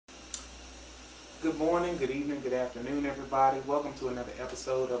Good morning, good evening, good afternoon, everybody. Welcome to another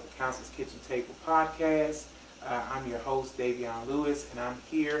episode of the Counselor's Kitchen Table Podcast. I'm your host, Davion Lewis, and I'm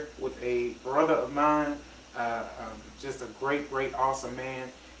here with a brother of mine, just a great, awesome man,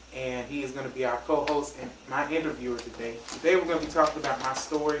 and he is going to be our co-host and my interviewer today. Today we're going to be talking about my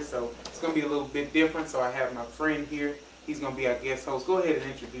story, so it's going to be a little bit different, so I have my friend here. He's going to be our guest host. Go ahead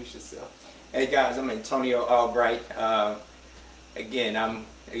and introduce yourself. Hey guys, I'm Antonio Albright. Again, I'm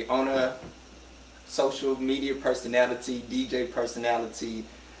the owner, social media personality, DJ personality,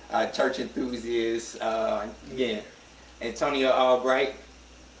 church enthusiast. Again, Antonio Albright,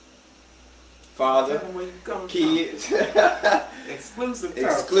 father, kids.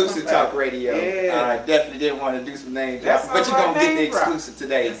 Exclusive talk radio. Yeah. Definitely didn't want to do some names, That's but you're all right, gonna get the name drop. exclusive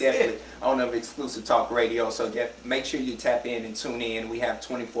today. That's Definitely it. owner of Exclusive Talk Radio. So make sure you tap in and tune in. We have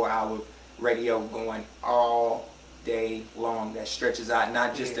 24-hour radio going all day long that stretches out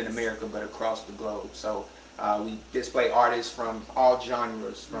not just in America but across the globe. So we display artists from all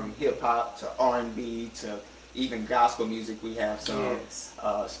genres, from hip-hop to R&B to even gospel music. We have some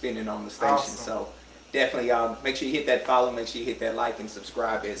spinning on the station. Awesome. So definitely make sure you hit that follow, make sure you hit that like and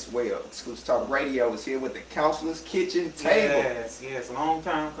subscribe as well. Exclusive Talk Radio is here with the Counselor's Kitchen Table. Yes, long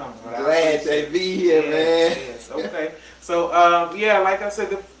time coming. Glad to be here, man. Yes, okay. So, like I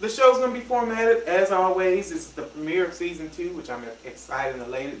said, the show's going to be formatted, as always. It's the premiere of Season 2, which I'm excited and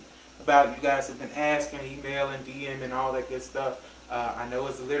elated about. You guys have been asking, emailing, DMing, all that good stuff. I know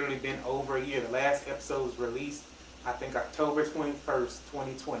it's literally been over a year. The last episode was released, I think, October 21st,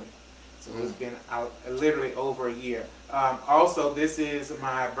 2020. So it's been out literally over a year. Also, this is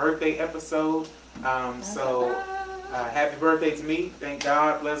my birthday episode. Happy birthday to me. Thank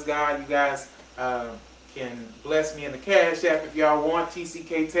God. Bless God. You guys can bless me in the Cash App if y'all want.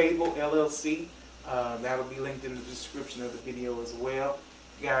 TCK Table, LLC. That'll be linked in the description of the video as well.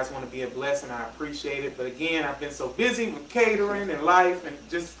 If you guys want to be a blessing, I appreciate it. But again, I've been so busy with catering and life and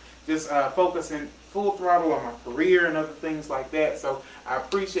just focusing full throttle on my career and other things like that. So I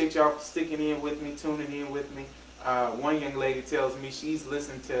appreciate y'all for sticking in with me, tuning in with me. One young lady tells me she's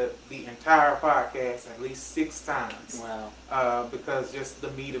listened to the entire podcast at least 6 times. Wow. Because just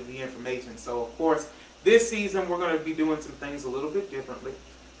the meat of the information. So of course, this season we're going to be doing some things a little bit differently.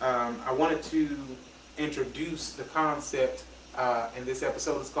 I wanted to introduce the concept in this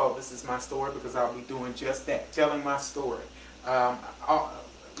episode. It's called This Is My Story, because I'll be doing just that, telling my story.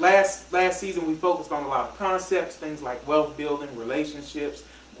 Last season we focused on a lot of concepts, things like wealth building, relationships,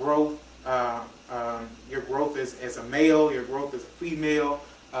 growth, your growth as a male, your growth as a female,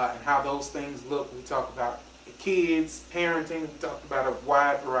 and how those things look. We talked about kids, parenting, we talked about a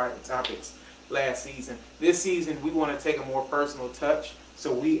wide variety of topics last season. This season we want to take a more personal touch,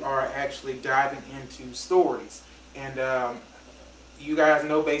 so we are actually diving into stories. And you guys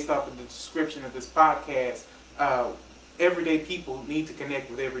know, based off of the description of this podcast, everyday people need to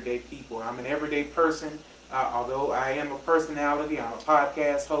connect with everyday people. I'm an everyday person. Although I am a personality, I'm a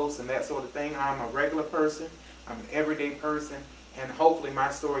podcast host and that sort of thing, I'm a regular person. I'm an everyday person. And hopefully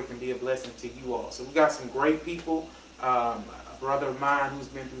my story can be a blessing to you all. So we got some great people. A brother of mine who's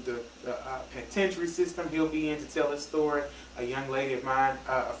been through the penitentiary system, he'll be in to tell his story. A young lady of mine,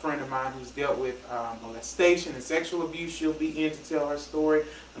 a friend of mine who's dealt with molestation and sexual abuse, she'll be in to tell her story.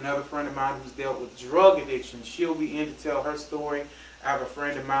 Another friend of mine who's dealt with drug addiction, she'll be in to tell her story. I have a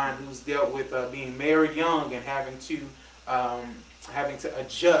friend of mine who's dealt with being married young and having to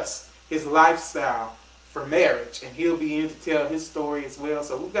adjust his lifestyle for marriage, and he'll be in to tell his story as well.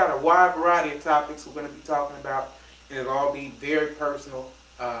 So we've got a wide variety of topics we're going to be talking about, and it'll all be very personal,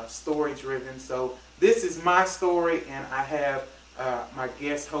 story driven. So this is my story, and I have my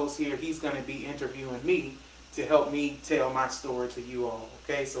guest host here. He's going to be interviewing me to help me tell my story to you all.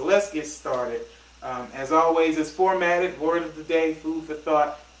 Okay, so let's get started. As always, it's formatted, word of the day, food for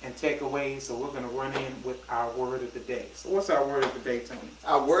thought, and takeaways. So we're going to run in with our word of the day. So what's our word of the day, Tony?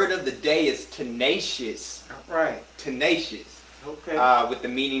 Our word of the day is tenacious. All right. Tenacious. Okay. With the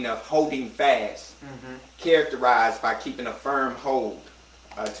meaning of holding fast, characterized by keeping a firm hold.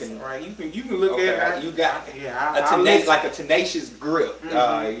 All right. You can look at it. You got like a tenacious grip.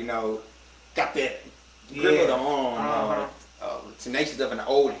 Got that grip of the arm. Tenacious of an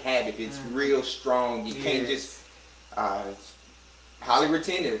old habit. It's real strong. You can't just highly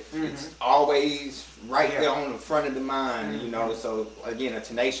retentive. It's always right there on the front of the mind. So again, a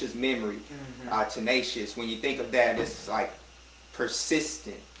tenacious memory. Tenacious. When you think of that, it's like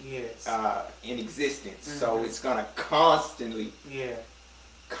persistent. Yes. In existence. So it's gonna constantly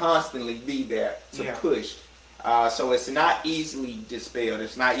be there to push. So it's not easily dispelled.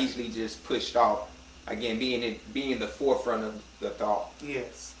 It's not easily just pushed off. Again, being the forefront of the thought.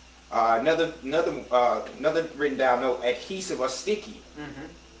 Yes. Another written down note: adhesive or sticky. Mm-hmm.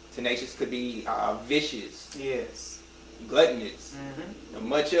 Tenacious could be vicious, Yes. gluttonous, Mm-hmm.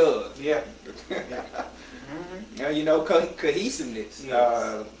 much of. Yeah. Yeah. Mm-hmm. You know, cohesiveness,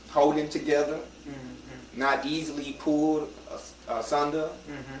 Yes. holding together, Mm-hmm. not easily pulled asunder.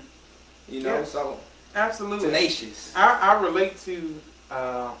 Mm-hmm. You know, Yeah. so Absolutely. tenacious. I relate to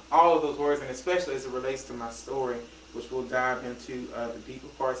all of those words, and especially as it relates to my story, which we'll dive into the deeper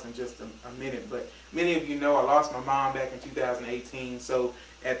parts in just a minute. But many of you know I lost my mom back in 2018. So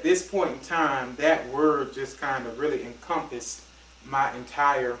at this point in time, that word just kind of really encompassed my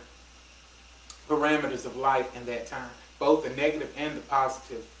entire parameters of life in that time, both the negative and the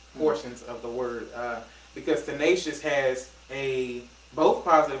positive portions of the word. Because tenacious has a both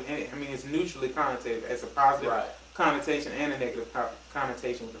positive and I mean it's neutrally connotative as a positive Right. connotation and a negative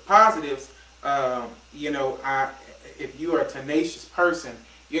connotation. With the positives, you know, if you are a tenacious person,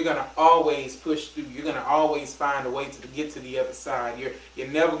 you're gonna always push through. You're gonna always find a way to get to the other side. You're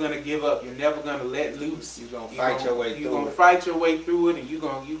never gonna give up. You're never gonna let loose. You're gonna fight your way You're through gonna it. fight your way through it, and you're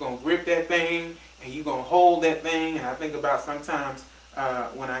gonna grip that thing, and you're gonna hold that thing. And I think about sometimes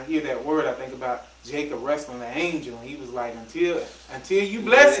when I hear that word, I think about Jacob wrestling the angel, and he was like, until you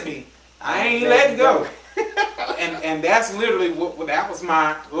bless me, I ain't letting go. and that's literally what that was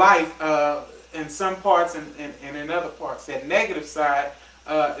my life in some parts and in other parts. That negative side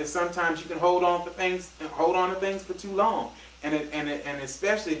is sometimes you can hold on to things for too long, and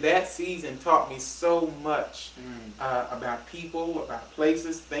especially that season taught me so much about people, about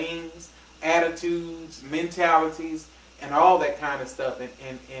places, things, attitudes, mentalities, and all that kind of stuff.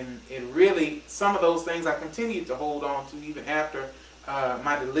 And it really, some of those things I continued to hold on to even after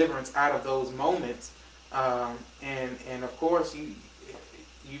my deliverance out of those moments. And of course you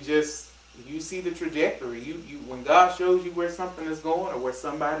see the trajectory. You when God shows you where something is going or where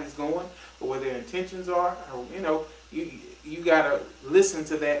somebody's going or where their intentions are, or, you know, you gotta listen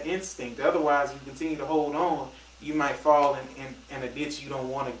to that instinct. Otherwise, you continue to hold on, you might fall in a ditch you don't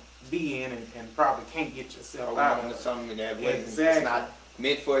want to be in, and probably can't get yourself out of. Something that Exactly. it's not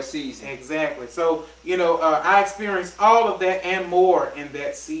meant for a season. Exactly. So, you know, I experienced all of that and more in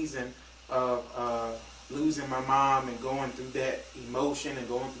that season of losing my mom and going through that emotion and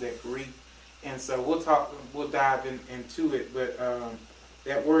going through that grief. And so we'll dive into it. But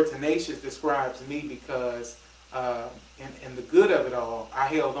that word tenacious describes me because in the good of it all, I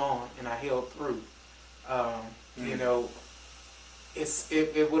held on and I held through. You know,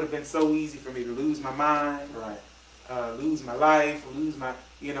 it would have been so easy for me to lose my mind, Right. lose my life, lose my,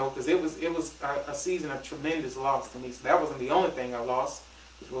 you know, because it was a season of tremendous loss to me. So that wasn't the only thing I lost,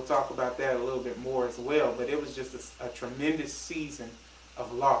 which we'll talk about that a little bit more as well. But it was just a tremendous season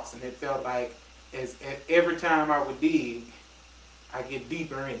of loss, and it felt like as every time I would dig, I get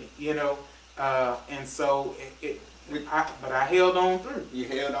deeper in it, you know. And so but I held on through. You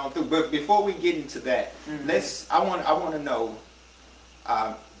held on through. But before we get into that, I want to know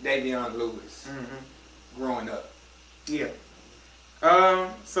Davion Lewis growing up. Yeah.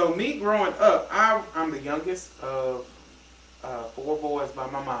 So me growing up, I'm the youngest of 4 boys by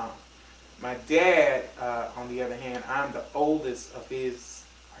my mom. My dad, on the other hand, I'm the oldest of his,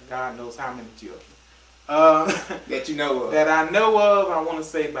 God knows how many children. That you know of. That I know of, I want to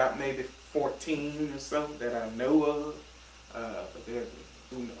say about maybe 14 or so that I know of. But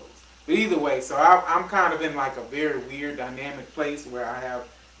who knows? But either way, so I'm kind of in like a very weird dynamic place where I have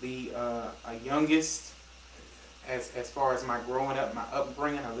the youngest as far as my growing up, my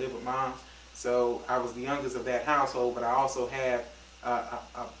upbringing. I live with mom, so I was the youngest of that household, but I also have a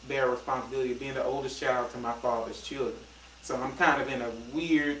bare responsibility of being the oldest child to my father's children. So I'm kind of in a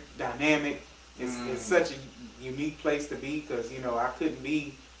weird dynamic. It's such a unique place to be because, you know, I couldn't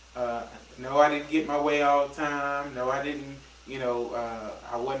be, no, I didn't get my way all the time. No, I didn't, you know,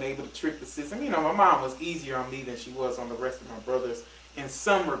 I wasn't able to trick the system. You know, my mom was easier on me than she was on the rest of my brothers in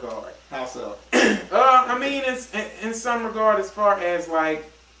some regard. How so? I mean, it's in some regard as far as like,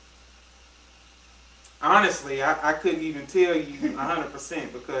 honestly, I couldn't even tell you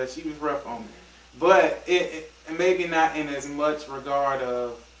 100% because she was rough on me. But it maybe not in as much regard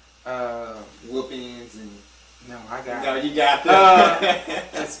of whoopings and. No, I got. No, you got them.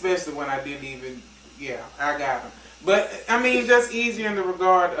 Especially when I didn't even. Yeah, I got them. But I mean, just easier in the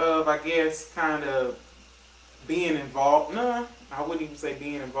regard of, I guess, kind of being involved. No, I wouldn't even say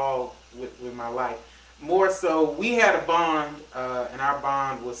being involved with my life. More so, we had a bond, and our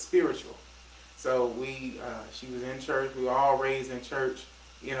bond was spiritual. So she was in church. We were all raised in church,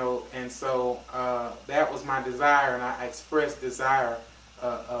 you know, and so that was my desire, and I expressed desire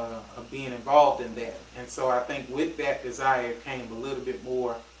of being involved in that. And so I think with that desire came a little bit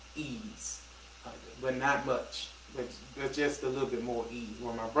more ease, but not much, but just a little bit more ease.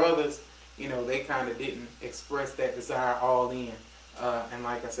 Where my brothers, they kind of didn't express that desire all in, and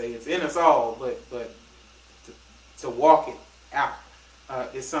like I say, it's in us all, but to walk it out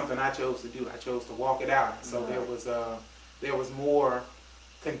is something I chose to do. I chose to walk it out, and so there was more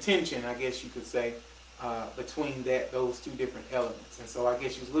contention, I guess you could say, between those two different elements. And so I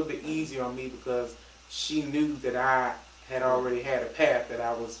guess she was a little bit easier on me because she knew that I had already had a path that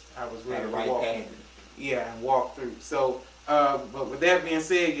I was ready to walk. Yeah, and walk through. So, but with that being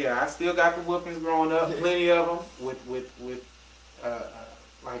said, yeah, I still got the whoopings growing up, plenty of them. With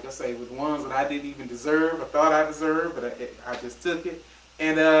like I say, with ones that I didn't even deserve, I thought I deserved, but I just took it.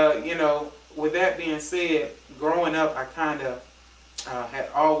 And with that being said, growing up, I kind of had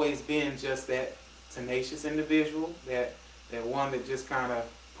always been just that tenacious individual, that one that just kind of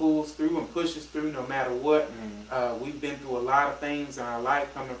pulls through and pushes through no matter what. We've been through a lot of things in our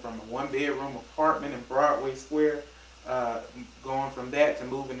life, coming from a one-bedroom apartment in Broadway Square, going from that to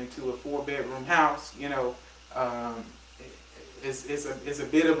moving into a 4-bedroom house. It's a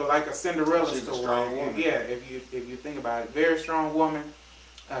bit of like a Cinderella story. Yeah, if you think about it, very strong woman.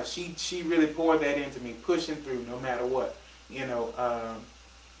 She really poured that into me, pushing through no matter what.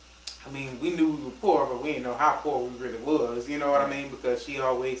 I mean, we knew we were poor, but we didn't know how poor we really was. You know what I mean? Because she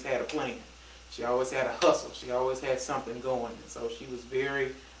always had a plan. She always had a hustle. She always had something going. And so she was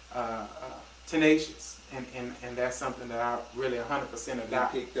very tenacious. And that's something that I really 100%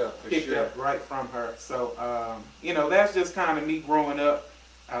 got picked up right from her. So, that's just kind of me growing up.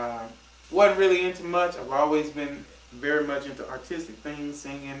 Wasn't really into much. I've always been very much into artistic things,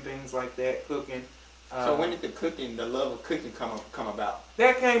 singing, things like that, cooking. So when did the love of cooking come about?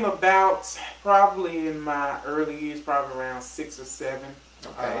 That came about probably in my early years, probably around 6 or 7.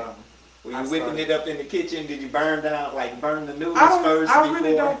 Okay. Were you whipping it up in the kitchen? Did you burn the noodles first? I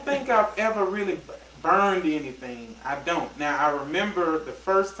really don't think I've ever really burned anything. I don't. Now, I remember the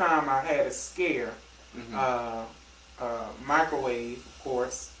first time I had a scare, microwave, of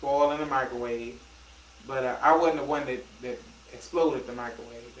course, spoiled in the microwave, but I wasn't the one that exploded the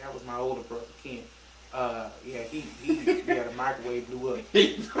microwave. That was my older brother, Ken. The microwave blew up.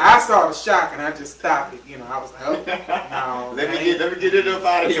 I saw the shock and I just stopped it. I was like, oh, no. let me get it up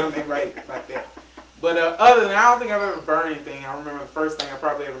out of here. Something right like that. But other than that, I don't think I've ever burned anything. I remember the first thing I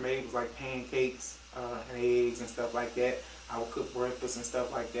probably ever made was like pancakes and eggs and stuff like that. I would cook breakfast and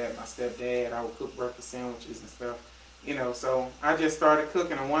stuff like that. My stepdad, I would cook breakfast sandwiches and stuff. So I just started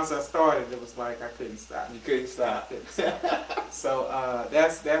cooking, and once I started, it was like I couldn't stop. You couldn't stop. I couldn't stop. So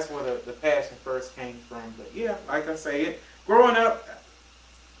that's where the passion first came from. But yeah, like I say, growing up,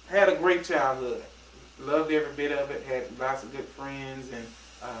 had a great childhood. Loved every bit of it. Had lots of good friends, and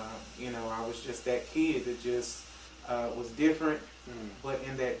I was just that kid that just was different. But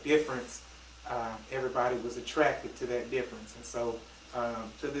in that difference, everybody was attracted to that difference, and so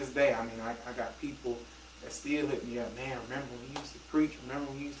to this day, I mean, I got people that still hit me up, man, remember when you used to preach,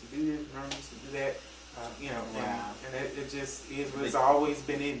 remember when you used to do this, remember when you used to do that, and it just is what's always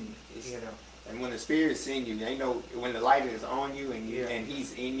been in me, And when the Spirit's in you, when the light is on you and and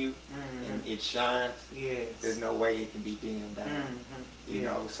He's in you, and it shines, there's no way it can be dimmed down.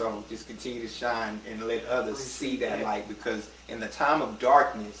 So just continue to shine and let others see that light, because in the time of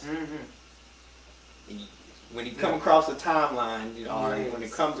darkness, when you come across the timeline, when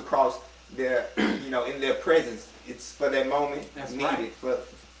it comes across their, in their presence, it's for that moment needed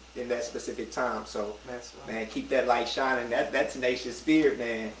in that specific time. So, man, keep that light shining. That tenacious spirit,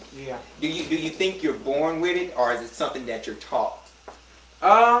 man. Yeah. Do you think you're born with it, or is it something that you're taught?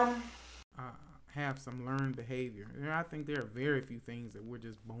 Have some learned behavior. I think there are very few things that we're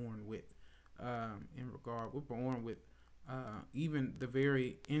just born with. We're born with even the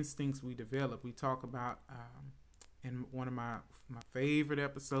very instincts we develop. We talk about in one of my favorite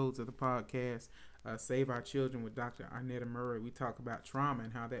episodes of the podcast, Save Our Children with Dr. Arnetta Murray, we talk about trauma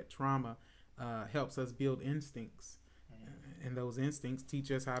and how that trauma helps us build instincts. And those instincts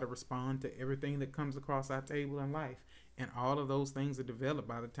teach us how to respond to everything that comes across our table in life. And all of those things are developed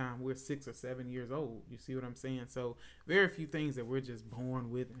by the time we're 6 or 7 years old. You see what I'm saying? So very few things that we're just born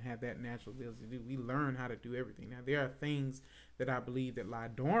with and have that natural ability to do. We learn how to do everything. Now, there are things that I believe that lie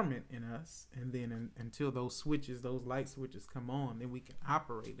dormant in us. And then until those light switches come on, then we can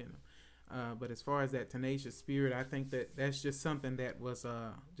operate in them. But as far as that tenacious spirit, I think that's just something that was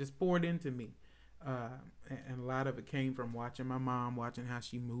just poured into me. And a lot of it came from watching my mom, watching how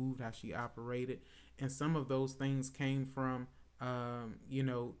she moved, how she operated. And some of those things came from,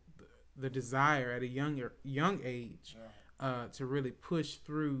 the desire at a young age to really push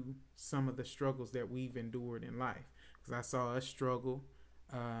through some of the struggles that we've endured in life. Because I saw us struggle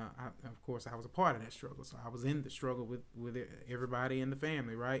Of course, I was a part of that struggle, so I was in the struggle with everybody in the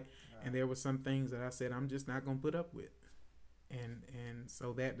family, right? And there were some things that I said I'm just not gonna put up with, and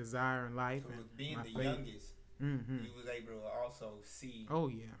so that desire in life So and with being my the faith. youngest, Mm-hmm. you was able to also see Oh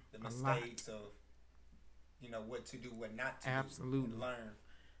yeah, the a lot. mistakes of, you know, what to do, what not to Absolutely. do, and learn.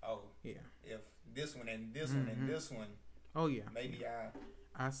 Oh, Yeah. if this one and this one and this one, Oh yeah. maybe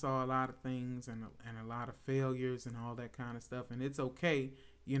I saw a lot of things and a lot of failures and all that kind of stuff, and it's okay.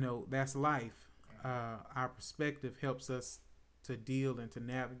 You know, that's life. Our perspective helps us to deal and to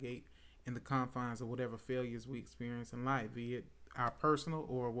navigate in the confines of whatever failures we experience in life, be it our personal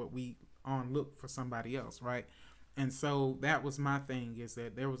or what we on look for somebody else, right? And so that was my thing, is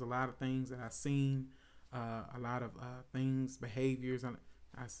that there was a lot of things that I seen, a lot of things, behaviors, and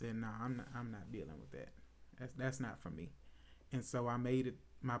I said, no, I'm not dealing with that. That's not for me. And so I made it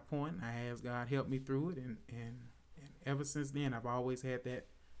my point. I asked God help me through it, and ever since then I've always had that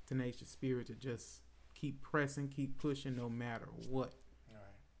tenacious spirit to just keep pressing, keep pushing, no matter what. All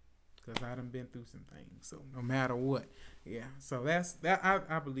right. Because I done been through some things, so no matter what, yeah. So that's that.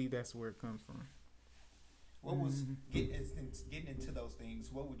 I believe that's where it comes from. What was getting into those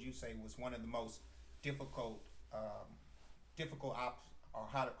things? What would you say was one of the most difficult,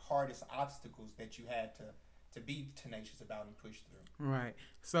 hardest obstacles that you had to be tenacious about and push through? Right.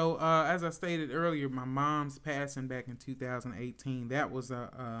 So as I stated earlier, my mom's passing back in 2018. That was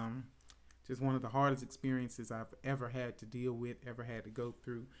just one of the hardest experiences I've ever had to deal with, ever had to go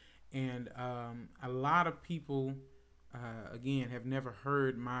through, and a lot of people, again, have never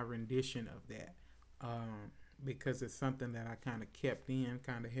heard my rendition of that. Because it's something that I kind of kept in,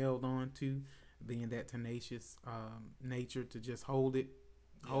 kind of held on to, being that tenacious nature to just hold it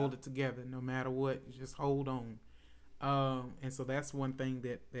together no matter what, just hold on. And so that's one thing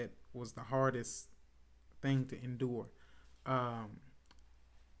that was the hardest thing to endure.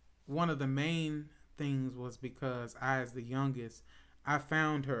 One of the main things was because I, as the youngest, I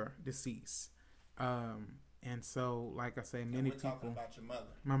found her deceased. And so, like I say, many we're talking people. about your mother.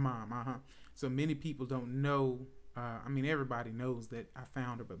 My mom, So many people don't know. I mean, everybody knows that I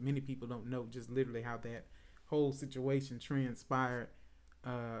found her, but many people don't know just literally how that whole situation transpired.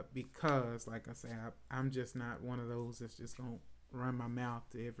 Because, like I say, I'm just not one of those that's just gonna run my mouth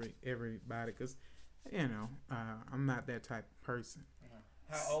to everybody. Because, I'm not that type of person.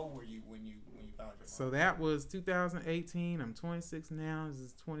 How old were you when you found your mom? So that was 2018. I'm 26 now. This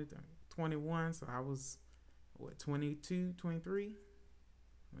is 21. So I was. 22, 23?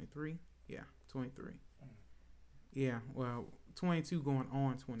 23? Yeah, 23. Yeah, well, 22 going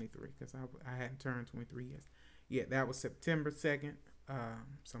on 23 because I hadn't turned 23 yet. Yeah, that was September 2nd.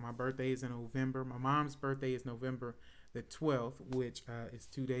 So my birthday is in November. My mom's birthday is November the 12th, which is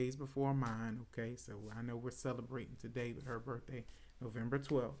 2 days before mine, okay? So I know we're celebrating today with her birthday, November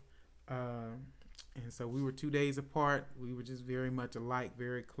 12th. And so we were 2 days apart. We were just very much alike,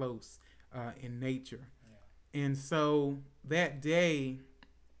 very close in nature. And so that day,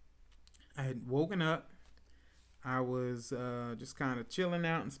 I had woken up. I was just kind of chilling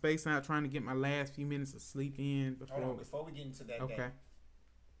out and spacing out, trying to get my last few minutes of sleep in. Before we get into that day,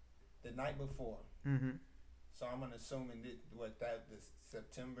 the night before. Mm-hmm. So I'm gonna assume the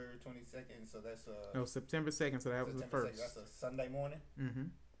September 22nd. So that's September 2nd. So that was the first. 2nd, that's a Sunday morning. Mm-hmm.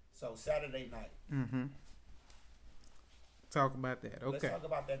 So Saturday night. Mm-hmm. Talk about that. Okay. Let's talk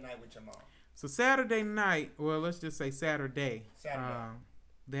about that night with your mom. So Saturday night, well, let's just say Saturday.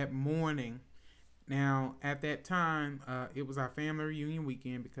 That morning. Now, at that time, it was our family reunion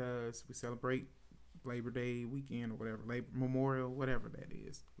weekend because we celebrate Labor Day weekend or whatever, Labor Memorial, whatever that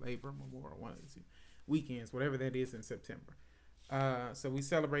is. Labor Memorial, one of the two weekends, whatever that is in September. So we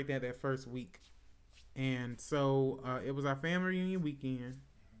celebrate that first week. And so it was our family reunion weekend.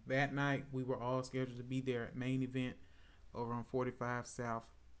 That night, we were all scheduled to be there at Main Event over on 45 South.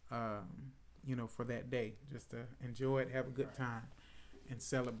 For that day, just to enjoy it, have a good time, and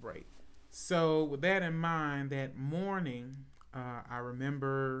celebrate. So with that in mind, that morning, I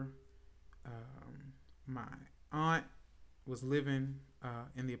remember my aunt was living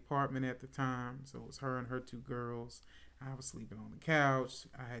in the apartment at the time, so it was her and her two girls. I was sleeping on the couch.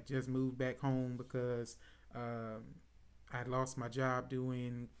 I had just moved back home because I had lost my job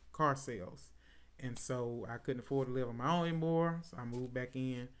doing car sales, and so I couldn't afford to live on my own anymore, so I moved back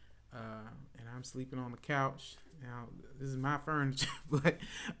in. And I'm sleeping on the couch. Now, this is my furniture, but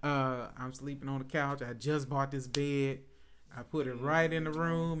I'm sleeping on the couch. I just bought this bed. I put it right in the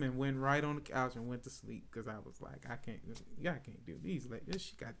room and went right on the couch and went to sleep because I was like, I can't do these. Like,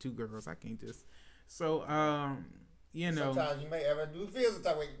 she got two girls. I can't just. So you know. Sometimes you may ever do feel some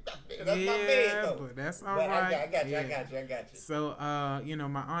type of way. That's my Yeah, bed though. but that's all But right. I got you. I Yeah. got you. I got you. So, you know,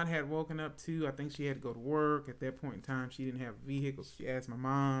 my aunt had woken up too. I think she had to go to work. At that point in time, she didn't have a vehicle. She asked my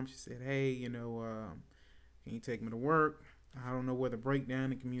mom. She said, "Hey, you know, can you take me to work?" I don't know where the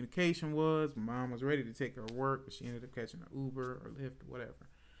breakdown in communication was. My mom was ready to take her to work, but she ended up catching an Uber or Lyft or whatever.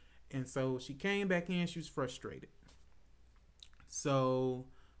 And so she came back in. She was frustrated. So,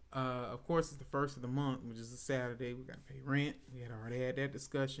 of course, it's the first of the month, which is a Saturday. We got to pay rent. We had already had that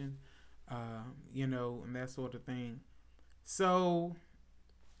discussion, you know, and that sort of thing. So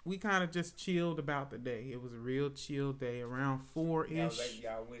we kind of just chilled about the day. It was a real chill day, around 4-ish.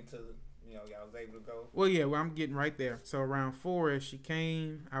 Y'all went to the, y'all was able to go. Well, yeah, well, I'm getting right there. So around 4-ish, she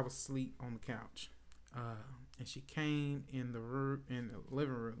came. I was asleep on the couch, and she came in the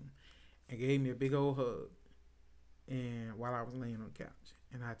living room, and gave me a big old hug. And while I was laying on the couch,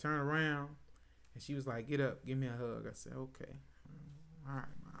 and I turned around, and she was like, "Get up, give me a hug." I said, "Okay, all right,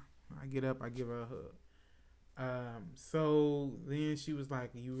 Ma." I get up, I give her a hug. So then she was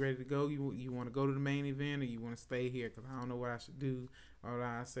like, "Are you ready to go? You want to go to the main event, or you want to stay here? Because I don't know what I should do." Or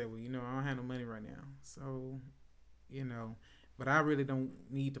I said, "Well, you know, I don't have no money right now, so, you know, but I really don't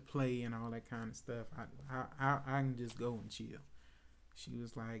need to play and all that kind of stuff. I can just go and chill." She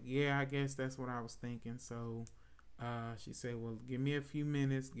was like, "Yeah, I guess that's what I was thinking." So she said, "Well, give me a few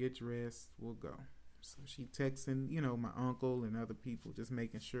minutes, get dressed, we'll go." So she texting, you know, my uncle and other people, just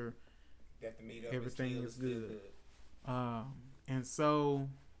making sure That the meetup everything is good. good. And so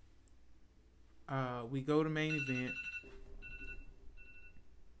we go to main event.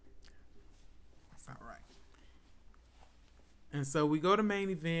 That's all right. And so we go to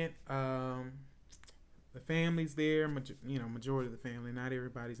main event. The family's there, you know, majority of the family. Not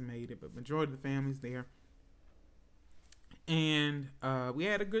everybody's made it, but majority of the family's there. And we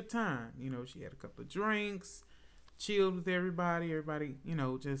had a good time. You know, she had a couple of drinks, chilled with everybody. Everybody, you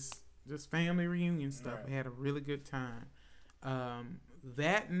know, just family reunion stuff. Right. We had a really good time.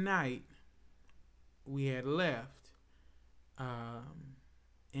 That night, we had left.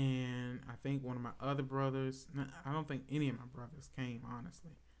 And I think one of my other brothers, I don't think any of my brothers came,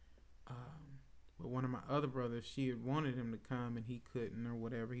 honestly. But one of my other brothers, she had wanted him to come and he couldn't or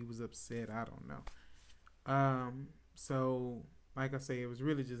whatever. He was upset. I don't know. So, like I say, it was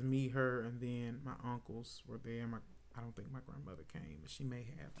really just me, her, and then my uncles were there. I don't think my grandmother came, but she may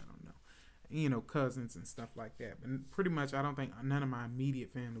have. I don't know. You know, cousins and stuff like that. But pretty much, I don't think none of my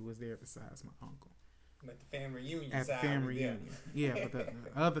immediate family was there besides my uncle. But the family reunion At the side family was there. reunion. Yeah, but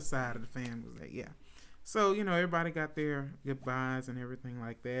the other side of the family was there, yeah. So, you know, everybody got their goodbyes and everything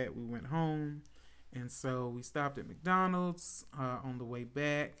like that. We went home, and so we stopped at McDonald's on the way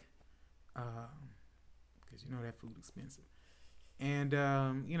back, because, you know, that food expensive. And,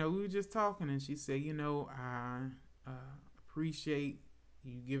 you know, we were just talking, and she said, "You know, I appreciate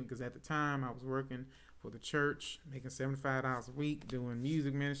you giving," because at the time I was working for the church, making $75 a week, doing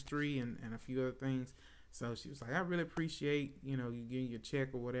music ministry and a few other things. So she was like, "I really appreciate, you know, you getting your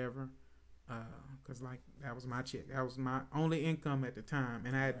check or whatever," because like that was my check. That was my only income at the time,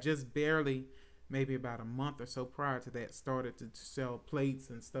 and I had just barely, maybe about a month or so prior to that, started to sell plates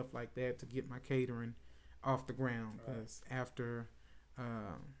and stuff like that to get my catering off the ground. Because after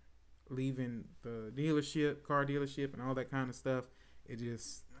leaving the dealership, car dealership, and all that kind of stuff, it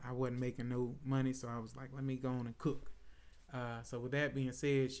just, I wasn't making no money, so I was like, let me go on and cook. So with that being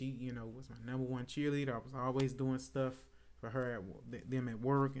said, she, you know, was my number one cheerleader. I was always doing stuff for her, them at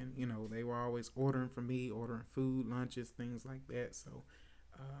work, and, you know, they were always ordering for me, ordering food, lunches, things like that. So,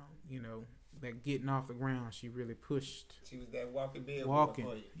 you know, that getting off the ground, she really pushed. She was that walking bill Walking,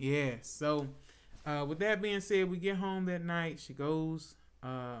 for you. yeah. So, with that being said, we get home that night. She goes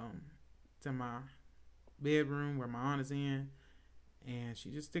to my bedroom where my aunt is in, and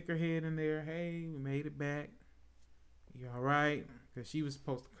she just stick her head in there. "Hey, we made it back. You all right?" Because she was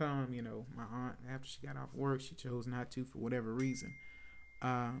supposed to come, you know, my aunt, after she got off work. She chose not to for whatever reason.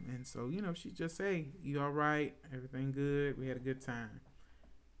 And so, you know, she just say, "You all right? Everything good? We had a good time."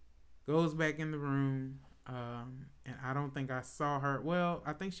 Goes back in the room. And I don't think I saw her. Well,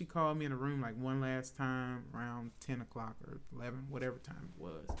 I think she called me in the room like one last time around 10 o'clock or 11, whatever time it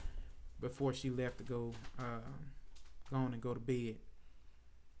was, before she left to go on and go to bed.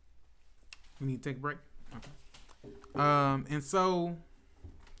 We need to take a break? Okay. And so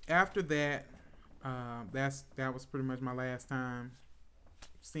after that, that was pretty much my last time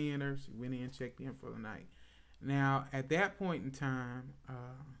seeing her. She went in, checked in for the night. Now, at that point in time,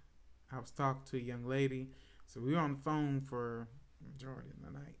 I was talking to a young lady. So we were on the phone for the majority of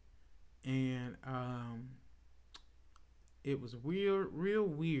the night. And it was real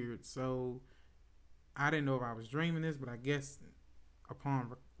weird. So I didn't know if I was dreaming this, but I guess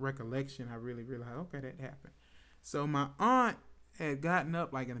upon recollection, I really realized, okay, that happened. So my aunt had gotten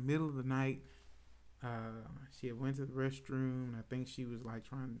up like in the middle of the night. She had went to the restroom, and I think she was like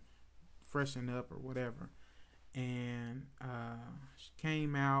trying to freshen up or whatever. And she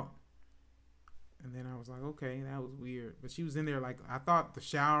came out, and then I was like, okay, that was weird. But she was in there like, I thought the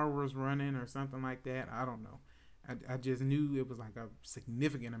shower was running or something like that. I don't know. I just knew it was like a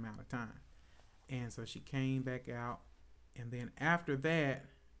significant amount of time. And so she came back out. And then after that,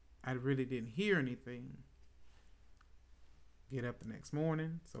 I really didn't hear anything. Get up the next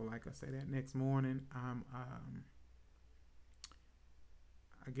morning. So like I said, that next morning, I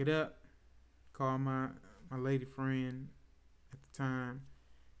get up, call my lady friend at the time.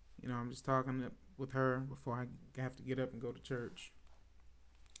 You know, I'm just talking with her before I have to get up and go to church.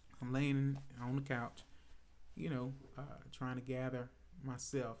 I'm laying on the couch, you know, trying to gather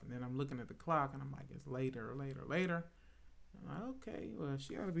myself. And then I'm looking at the clock, and I'm like, it's later. I'm like, okay, well,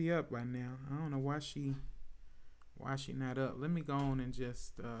 she ought to be up by now. I don't know why she not up. Let me go on and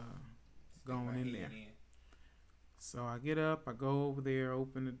just go on in there. So I get up, I go over there,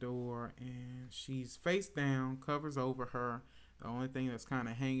 open the door, and she's face down, covers over her. The only thing that's kind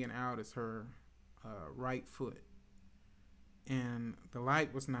of hanging out is her right foot. And the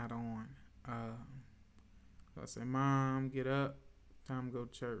light was not on. So I said, Mom, get up. Time to go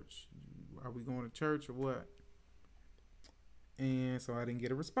to church. Are we going to church or what? And so I didn't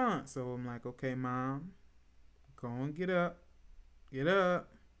get a response. So I'm like, okay, Mom, go and get up. Get up.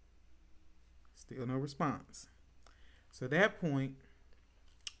 Still no response. So at that point,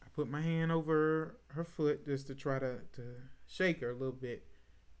 I put my hand over her foot just to try to shake her a little bit.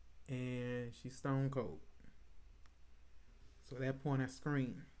 And she's stone cold. So at that point, I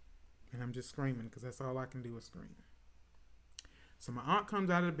scream. And I'm just screaming because that's all I can do is scream. So my aunt comes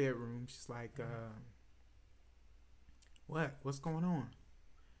out of the bedroom. She's like, what? What's going on?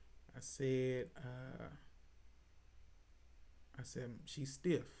 I said, she's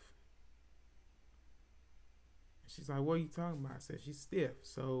stiff. She's like, what are you talking about? I said, she's stiff.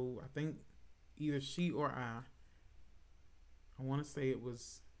 So I think either she or I want to say it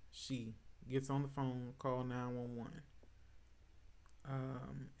was she, gets on the phone, call 911.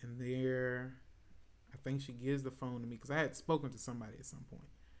 And there, I think she gives the phone to me because I had spoken to somebody at some point.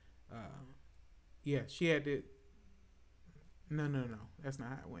 Yeah, she had to. No, that's not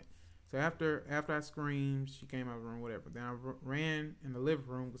how it went. So after I screamed, she came out of the room, whatever. Then I ran in the living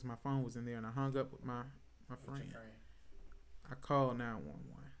room because my phone was in there, and I hung up with my friend. I called 911.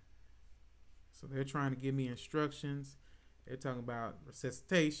 So they're trying to give me instructions. They're talking about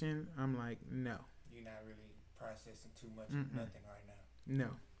resuscitation. I'm like, no. You're not really processing too much Mm-mm. of nothing right now.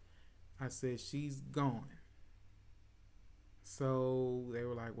 No. I said, she's gone. So they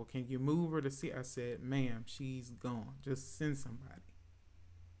were like, well, can you move her to see? I said, ma'am, she's gone. Just send somebody.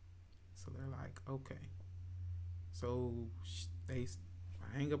 So they're like, okay. So I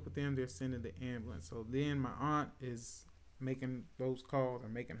hang up with them. They're sending the ambulance. So then my aunt is making those calls or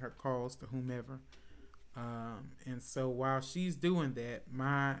making her calls to whomever. And so while she's doing that,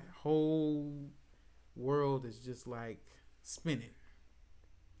 my whole world is just like spinning.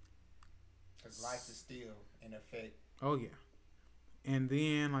 Because life is still in effect. Oh, yeah. And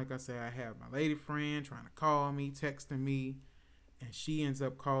then, like I said, I have my lady friend trying to call me, texting me, and she ends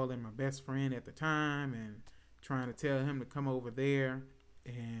up calling my best friend at the time and trying to tell him to come over there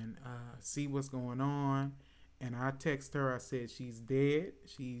and see what's going on. And I text her, I said, she's dead.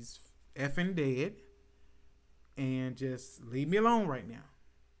 She's effing dead. And just leave me alone right now.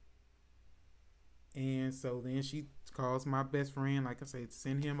 And so then she calls my best friend, like I said, to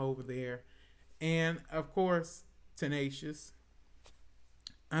send him over there. And, of course, tenacious.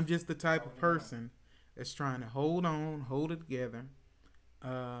 I'm just the type of person that's trying to hold on, hold it together,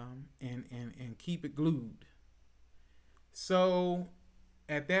 and keep it glued. So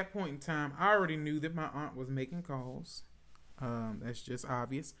at that point in time, I already knew that my aunt was making calls. That's just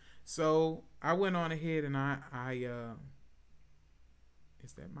obvious. So I went on ahead and I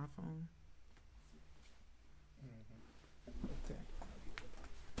is that my phone? Mm-hmm. Okay.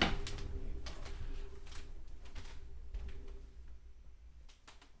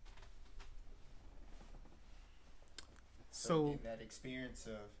 So in that experience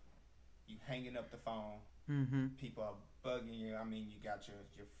of you hanging up the phone, mm-hmm. people are bugging you. I mean, you got your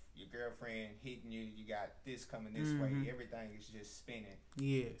girlfriend hitting you. You got this coming this Mm-hmm. way. Everything is just spinning.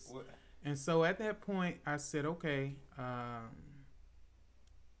 Yes. What? And so at that point, I said, okay,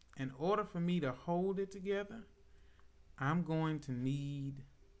 in order for me to hold it together, I'm going to need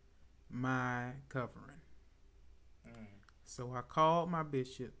my covering. Mm. So I called my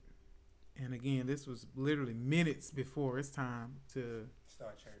bishop And again, this was literally minutes before it's time to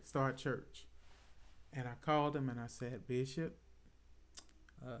Start church. start church. And I called him and I said, Bishop,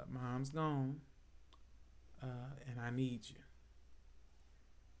 Mom's gone, and I need you.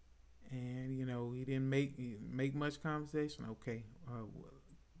 And he didn't make much conversation. Okay, well,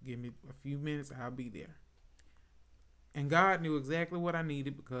 give me a few minutes, I'll be there. And God knew exactly what I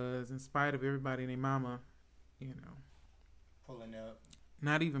needed, because in spite of everybody and their mama, Pulling up.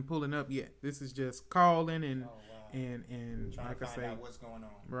 not even pulling up yet. This is just calling and Oh wow. and Trying like to I find say, out what's going on.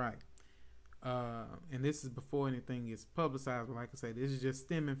 right. And this is before anything gets publicized. But like I say, this is just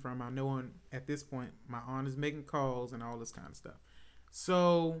stemming from I knowing at this point my aunt is making calls and all this kind of stuff.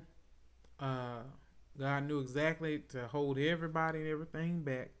 So God knew exactly to hold everybody and everything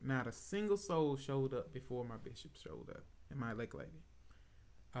back. Not a single soul showed up before my bishop showed up and my elect lady.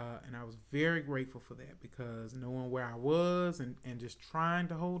 And I was very grateful for that, because knowing where I was and just trying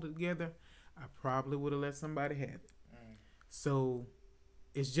to hold it together, I probably would have let somebody have it. So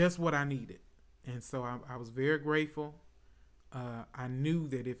it's just what I needed. And so I was very grateful. I knew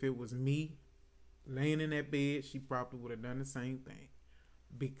that if it was me laying in that bed, she probably would have done the same thing,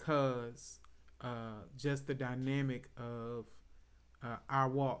 because just the dynamic of our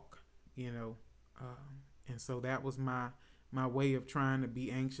walk, and so that was my way of trying to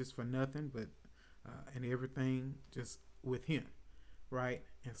be anxious for nothing, but and everything just with him, right?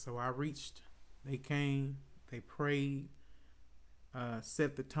 And so I reached. They came. They prayed.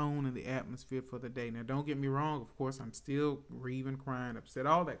 Set the tone and the atmosphere for the day. Now, don't get me wrong. Of course, I'm still grieving, crying, upset,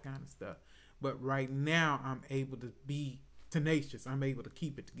 all that kind of stuff. But right now, I'm able to be tenacious. I'm able to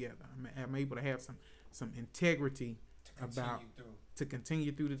keep it together. I'm able to have some integrity to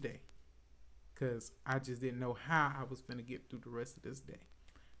continue through the day, because I just didn't know how I was going to get through the rest of this day,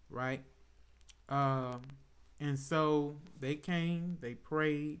 right? And so they came, they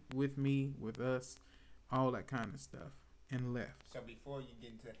prayed with me, with us, all that kind of stuff, and left. So before you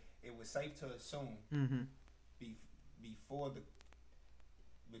get into it, was safe to assume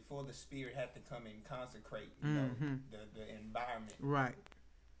before the spirit had to come and consecrate, the environment. Right.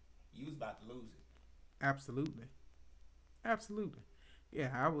 You was about to lose it. Absolutely. Yeah,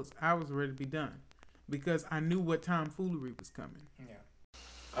 I was ready to be done, because I knew what tomfoolery was coming.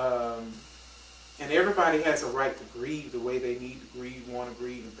 Yeah. And everybody has a right to grieve the way they need to grieve, want to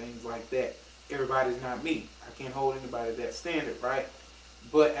grieve, and things like that. Everybody's not me. I can't hold anybody to that standard, right?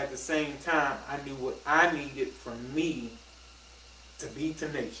 But at the same time, I knew what I needed from me to be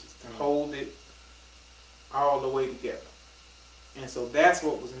tenacious, to hold it all the way together. And so that's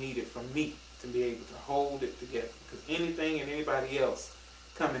what was needed from me, to be able to hold it together. Because anything and anybody else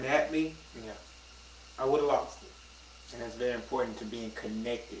coming at me, I would have lost it. And it's very important to being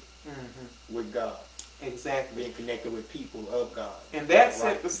connected with God. Exactly. Being connected with people of God. And that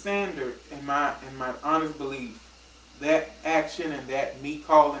set the standard in my honest belief. That action and that me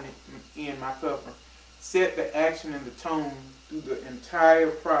calling in my covering set the action and the tone through the entire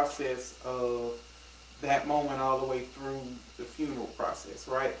process of that moment all the way through the funeral process,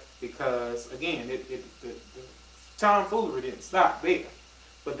 right? Because again, the tomfoolery didn't stop there,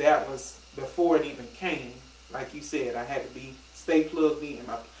 but that was before it even came. Like you said, I had to stay plugged in.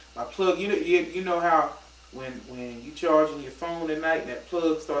 My plug, you know how when you charging your phone at night, that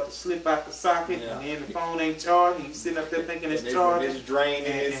plug starts to slip out the socket, and then the phone ain't charging, and you sitting up there thinking it's charging, it's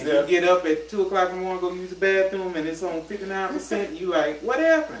draining, and you get up at 2 o'clock in the morning, go use the bathroom, and it's on 59%, you like, what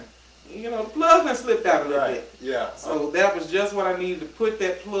happened? The plug done slipped out a little bit. Yeah. So that was just what I needed to put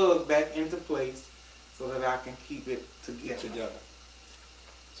that plug back into place so that I can keep it together.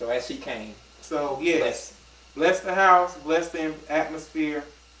 So as he came. So yes, bless the house, bless the atmosphere,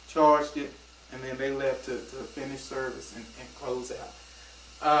 charged it, and then they left to finish service and close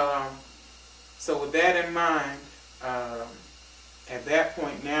out. So with that in mind, at that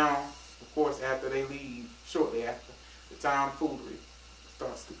point now, of course, after they leave, shortly after, the tomfoolery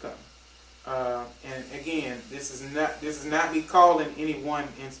starts to come. And again, this is not me calling anyone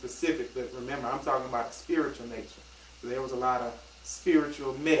in specific, but remember, I'm talking about a spiritual nature. So there was a lot of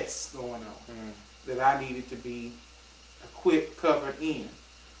spiritual mess going on that I needed to be equipped, covered in,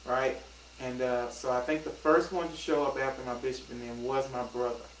 right? And so I think the first one to show up after my bishop and them was my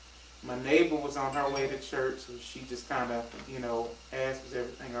brother. My neighbor was on her way to church, so she just kind of, asked, was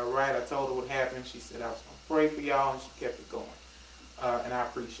everything all right? I told her what happened. She said I was going to pray for y'all, and she kept it going. And I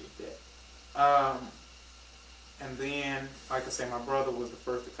appreciate that. And then, like I said, my brother was the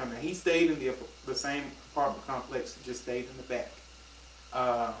first to come in. He stayed in the same apartment complex, he just stayed in the back.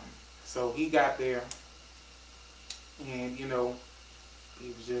 So he got there, and, he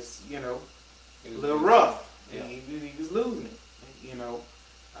was just, a little rough. Yeah. He was losing it,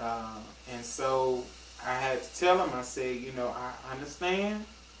 And so I had to tell him, I said, you know, I understand,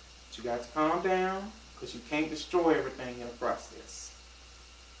 but you got to calm down because you can't destroy everything in the process.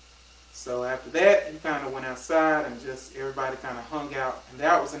 So after that, he kind of went outside and just everybody kind of hung out. And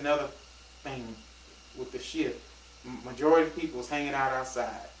that was another thing with the shift. Majority of people was hanging out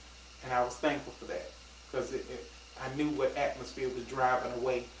outside. And I was thankful for that because I knew what atmosphere was driving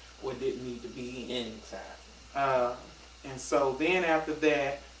away what didn't need to be in. Inside. And so then after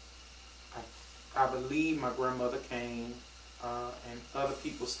that, I believe my grandmother came, and other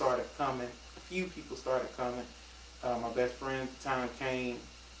people started coming. A few people started coming. My best friend at the time came,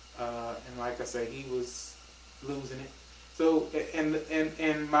 and like I said, he was losing it. So,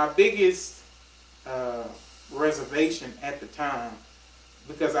 and my biggest reservation at the time,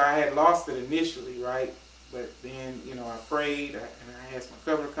 because I had lost it initially, right? But then, you know, I prayed, and I asked my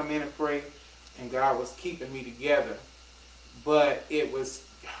cover to come in and pray, and God was keeping me together. But it was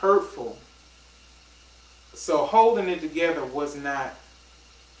hurtful. So holding it together was not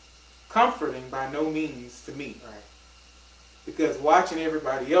comforting by no means to me. Right. Because watching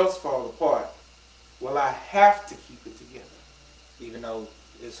everybody else fall apart, well, I have to keep it together. Even though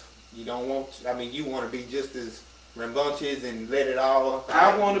you don't want to, I mean, you want to be just as rambunctious and let it all.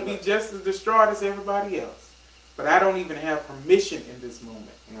 I want to be just as distraught as everybody else. But I don't even have permission in this moment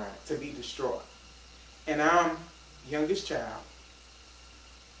to be distraught. And I'm youngest child,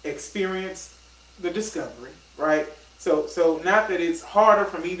 experienced the discovery, right? So not that it's harder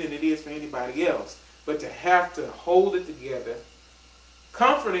for me than it is for anybody else, but to have to hold it together,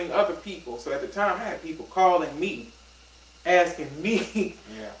 comforting other people. So at the time, I had people calling me, asking me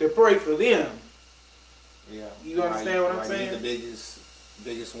to pray for them. Yeah. You understand what I'm saying? The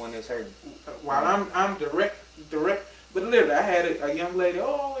biggest one that's hurting. While I'm direct, but literally, I had a young lady.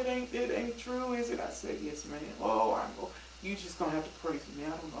 Oh, it ain't true, is it? I said, yes, ma'am. Oh, you just gonna have to pray for me. I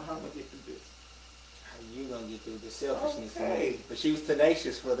don't know how I'm gonna get through this. How you gonna get through the selfishness? Okay. But she was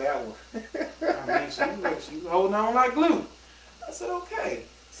tenacious for that one. I mean, she was holding on like glue. I said, okay.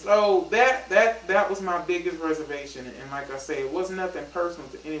 So that was my biggest reservation, and like I say, it wasn't nothing personal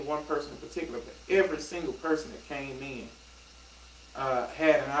to any one person in particular, but every single person that came in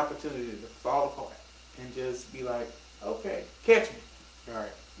had an opportunity to fall apart and just be like, okay, catch me. All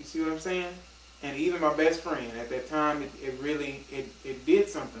right. You see what I'm saying? And even my best friend at that time, it really did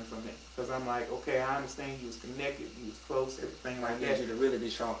something for me, because I'm like, okay, I understand you was connected, you was close, everything like I need that. you to really be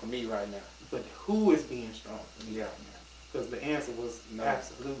strong for me right now. But who is being strong for me Yeah. right now? Because the answer was No.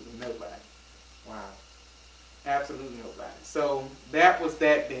 absolutely nobody. Wow. Absolutely nobody. So that was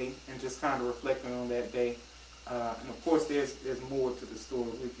that day, and just kind of reflecting on that day. And of course, there's more to the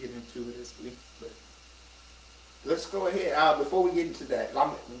story. We'll get into it this week. But Let's go ahead. Before we get into that,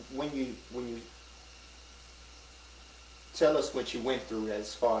 when you tell us what you went through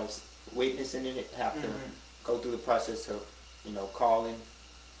as far as witnessing it, have to go through the process of, calling.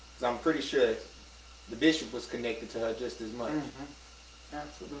 Because I'm pretty sure the bishop was connected to her just as much.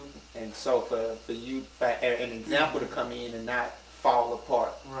 Absolutely. And so for you, an example to come in and not fall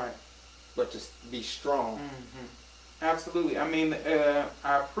apart, Right. but to be strong. Absolutely. I mean,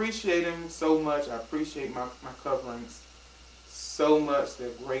 I appreciate him so much. I appreciate my coverings so much. They're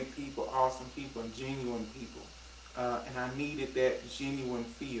great people, awesome people, and genuine people. And I needed that genuine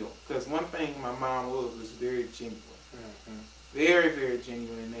feel. Because one thing my mom was very genuine. Very, very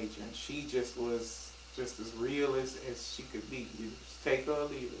genuine in nature. And she just was just as real as she could be. You just take her or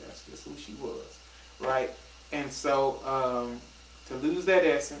leave her. That's just who she was. Right? And so to lose that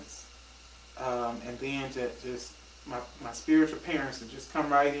essence, and then to just my spiritual parents to just come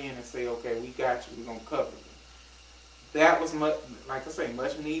right in and say, okay, we got you, we're going to cover you. That was much, like I say,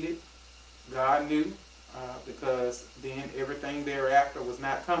 much needed. God knew, because then everything thereafter was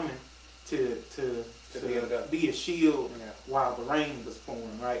not coming to be a shield while the rain was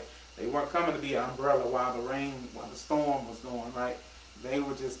pouring, right? They weren't coming to be an umbrella while the storm was going, right? They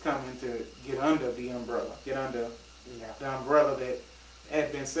were just coming to get under the umbrella, get under the umbrella that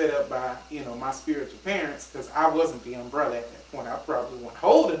had been set up by, my spiritual parents, because I wasn't the umbrella at that point. I probably wasn't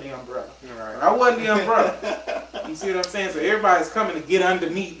holding the umbrella. Right. But I wasn't the umbrella. You see what I'm saying? So everybody's coming to get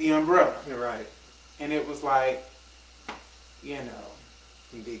underneath the umbrella. Right. And it was like, You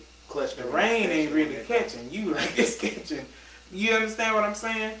be clutched. the rain ain't really catching you like it's catching. You understand what I'm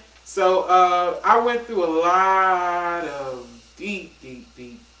saying? So I went through a lot of deep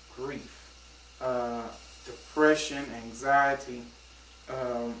grief, depression, anxiety,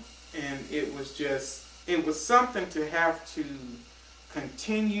 and it was something to have to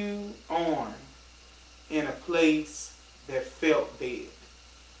continue on in a place that felt dead.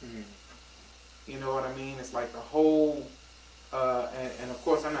 You know what I mean? It's like the whole And of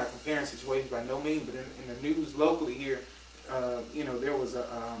course, I'm not comparing situations by no means, but in the news locally here, there was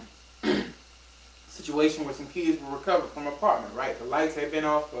a situation where some kids were recovered from an apartment, right? The lights had been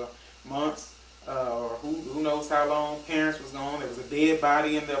off for months, or who knows how long. Parents was gone. There was a dead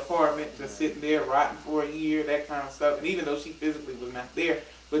body in the apartment just sitting there rotting for a year, that kind of stuff. And even though she physically was not there,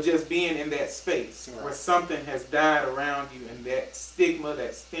 but just being in that space where something has died around you, and that stigma,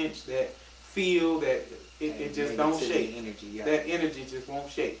 that stench, that feel, that it just don't shake. That energy just won't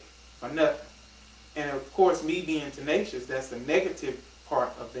shake for nothing. And of course, me being tenacious, that's the negative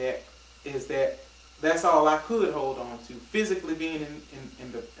part of that, is that that's all I could hold on to. Physically being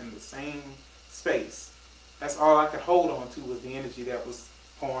in the same space, that's all I could hold on to was the energy that was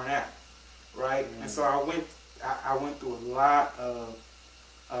pouring out, right? And so I went through a lot of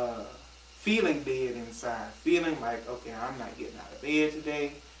feeling dead inside, feeling like, okay, I'm not getting out of bed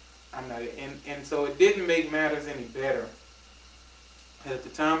today. I'm not, and so it didn't make matters any better. At the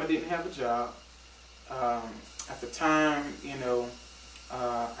time, I didn't have a job. At the time,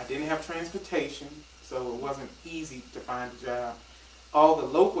 I didn't have transportation, so it wasn't easy to find a job. All the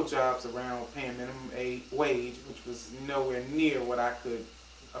local jobs around were paying minimum wage, which was nowhere near what I could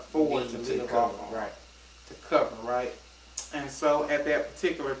afford to live off on, right? To cover, right? And so at that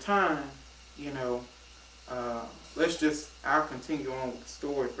particular time, I'll continue on with the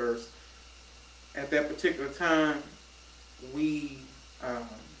story first. At that particular time, we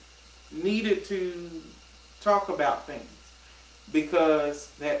needed to talk about things, because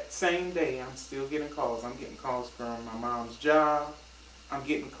that same day I'm still getting calls. I'm getting calls from my mom's job. I'm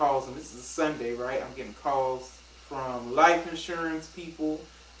getting calls, and this is a Sunday, right? I'm getting calls from life insurance people.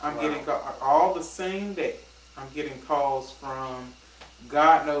 I'm getting all the same day. I'm getting calls from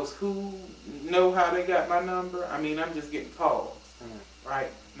God knows who, know how they got my number. I mean, I'm just getting calls,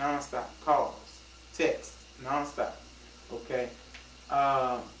 right? Nonstop calls, texts, nonstop. Okay.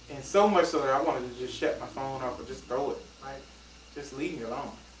 And so much so that I wanted to just shut my phone off or just throw it, right? Just leave me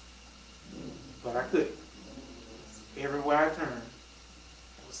alone. But I couldn't. Everywhere I turned,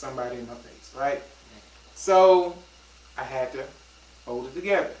 there was somebody in my face, right? So I had to hold it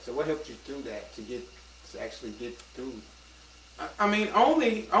together. So what helped you through that to actually get through? I mean,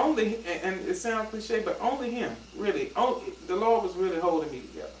 only, and it sounds cliche, but only Him, really. The Lord was really holding me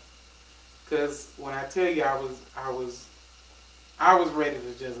together. Because when I tell you, I was ready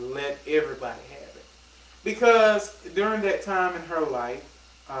to just let everybody have it. Because during that time in her life,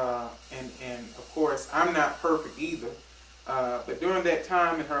 and of course, I'm not perfect either, but during that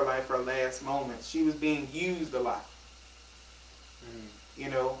time in her life, her last moments, she was being used a lot.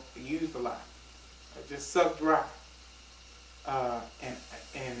 Used a lot. Just sucked dry.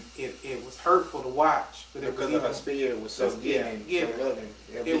 And it was hurtful to watch, but because of her spirit was so giving, so loving,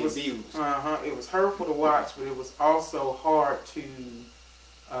 it was abused. It was hurtful to watch, but it was also hard to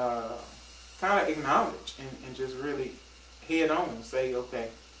kind of acknowledge and just really head on say, okay,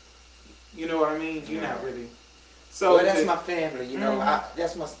 you know what I mean? You're not really. So well, that's my family,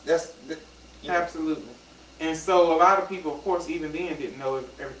 absolutely. And so a lot of people, of course, even then didn't know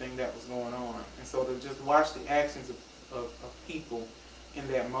everything that was going on, and so to just watch the actions of people in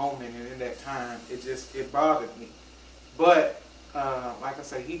that moment and in that time, it bothered me. But like I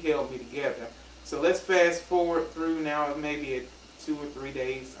say, He held me together. So let's fast forward through now, maybe at 2 or 3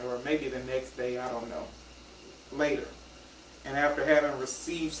 days, or maybe the next day, I don't know, later. And after having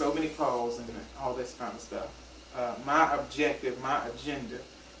received so many calls and all this kind of stuff, my objective, my agenda,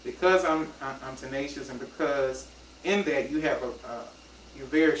 because I'm tenacious, and because in that you have you're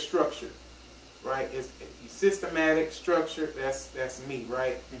very structured. Right, it's systematic, structured. That's me,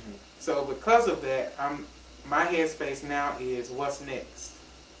 right? Mm-hmm. So because of that, my headspace now is what's next.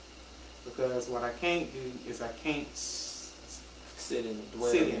 Because what I can't do is I can't sit in it.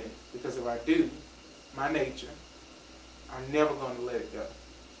 Because if I do, my nature, I'm never going to let it go.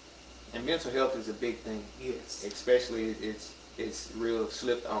 And mental health is a big thing. Yes. Especially it's real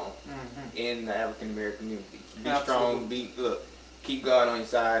slipped on in the African American community. Be strong. Keep God on your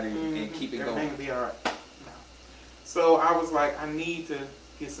side and keep it going. Everything will be all right. No. So I was like, I need to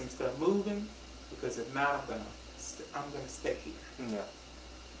get some stuff moving, because if not, I'm gonna stay here. Yeah.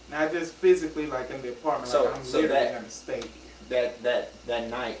 Not just physically, like in the apartment. So, like I'm literally gonna stay here. That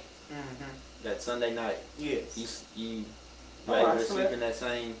night, that Sunday night. Yes. You were able to sleep in that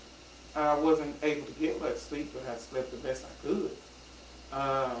same. I wasn't able to get much sleep, but I slept the best I could.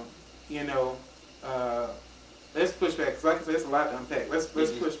 Let's push back, because like I said, it's a lot to unpack. Let's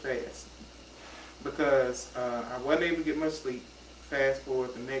push past. Because I wasn't able to get much sleep. Fast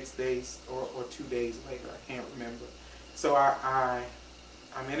forward the next day or 2 days later, I can't remember. So I'm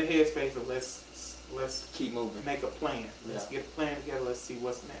in a headspace of let's Keep moving. make a plan. Let's Yeah. get a plan together. Let's see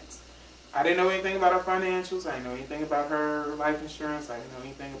what's next. I didn't know anything about her financials. I didn't know anything about her life insurance. I didn't know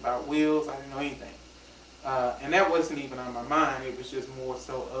anything about wills. I didn't know anything. And that wasn't even on my mind. It was just more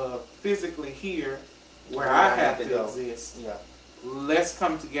so of physically here where I have to go. exist. Yeah. Let's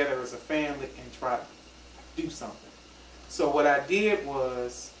come together as a family and try to do something. So what I did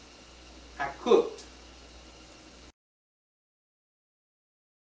was I cooked.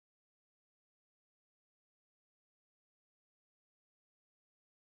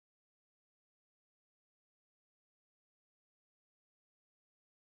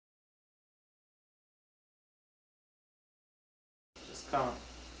 Just come.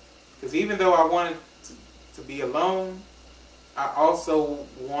 Because even though I wanted to be alone, I also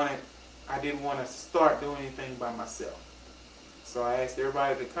I didn't want to start doing anything by myself. So I asked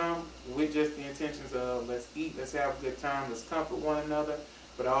everybody to come with just the intentions of let's eat, let's have a good time, let's comfort one another,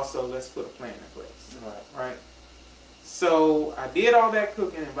 but also let's put a plan in place. Right? So I did all that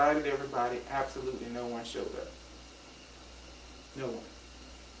cooking, invited everybody. Absolutely no one showed up. No one.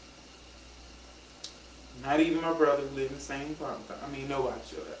 Not even my brother who lived in the same apartment. I mean, nobody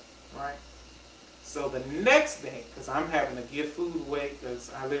showed up. Right? So the next day, because I'm having to give food away,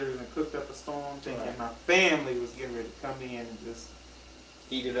 because I literally cooked up a storm thinking my family was getting ready to come in and just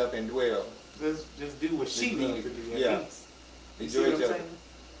Eat it up and dwell. just do what she Just needed to do at yeah. least. You see Enjoy what each I'm other. saying?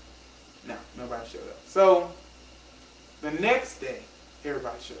 No, nobody showed up. So the next day,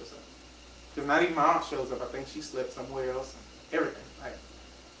 everybody shows up. Because not even my aunt shows up. I think she slept somewhere else. And everything. Like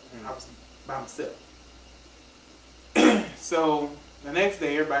I was by myself. So the next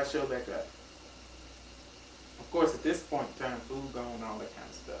day, everybody showed back up. Of course, at this point in time, food gone and all that kind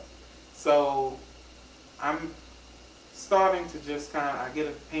of stuff. So I'm starting to just I get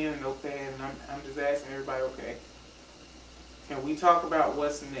a pen and notepad, and I'm just asking everybody, okay, can we talk about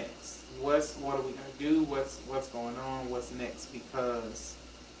what's next? What are we gonna do? What's going on? What's next? Because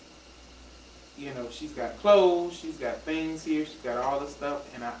she's got clothes, she's got things here, she's got all this stuff,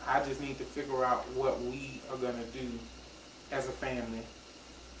 and I just need to figure out what we are gonna do as a family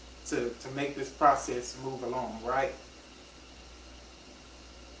to make this process move along, right?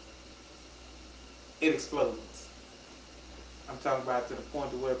 It explodes. I'm talking about to the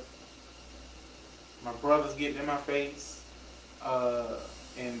point to where my brother's getting in my face,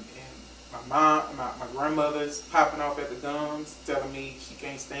 and my grandmother's popping off at the gums, telling me she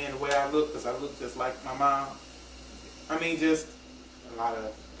can't stand the way I look because I look just like my mom. I mean, just A lot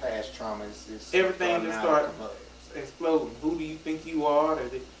of past traumas. Just everything just started come up. exploding. Who do you think you are?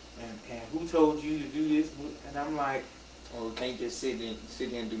 And who told you to do this? And I'm like, Or we can't just sit here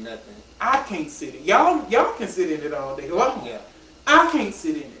and do nothing. I can't sit in. Y'all can sit in it all day long. Yeah. I can't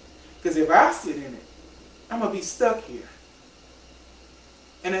sit in it. Because if I sit in it, I'm going to be stuck here.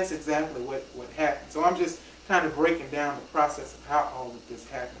 And that's exactly what happened. So I'm just kind of breaking down the process of how all of this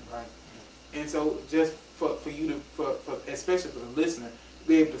happened, right? And so just for you to, especially for the listener, to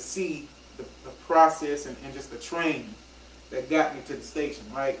be able to see the process and just the train that got me to the station,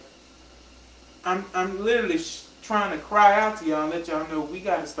 right? I'm literally trying to cry out to y'all and let y'all know we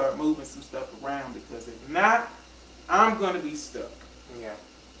got to start moving some stuff around, because if not, I'm going to be stuck. Yeah.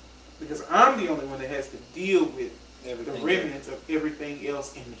 Because I'm the only one that has to deal with Everything. the remnants of everything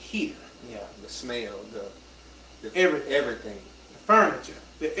else in here. Yeah. The smell, the Everything. everything. The furniture,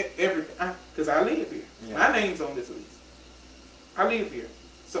 everything. Because I live here. Yeah. My name's on this lease. I live here.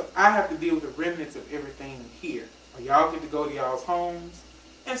 So I have to deal with the remnants of everything here. Or y'all get to go to y'all's homes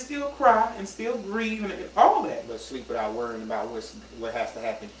and still cry and still grieve and all that. But sleep without worrying about what has to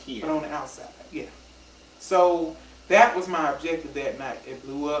happen here. But on the outside, yeah. So that was my objective that night. It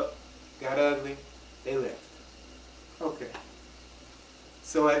blew up, got ugly, they left. Okay.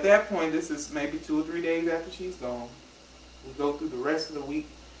 So at that point, this is maybe 2 or 3 days after she's gone. We go through the rest of the week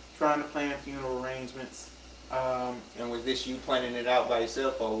trying to plan funeral arrangements. And was this you planning it out by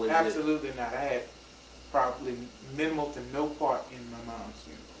yourself, or was Absolutely not. I had probably minimal to no part in my mom's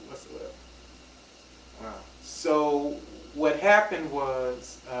funeral whatsoever. Wow. So what happened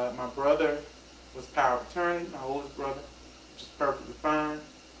was my brother was power of attorney, my oldest brother, which is perfectly fine.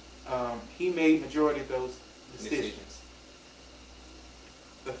 He made majority of those decisions.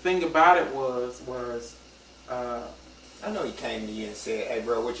 The thing about it was I know he came to you and said, "Hey,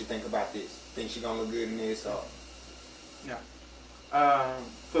 bro, what you think about this? Think she gonna look good in this?" Or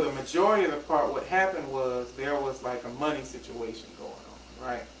for the majority of the part, what happened was there was like a money situation going on,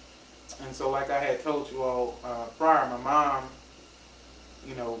 right? And so like I had told you all prior, my mom,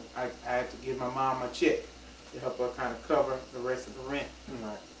 I had to give my mom a check to help her kind of cover the rest of the rent.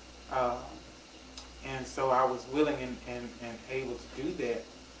 right. And so I was willing and able to do that.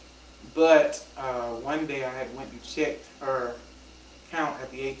 But one day I had went and checked her account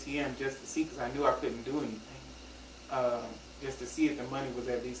at the ATM just to see, because I knew I couldn't do anything. Just to see if the money was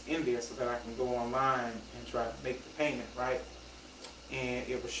at least in there so that I can go online and try to make the payment, right? And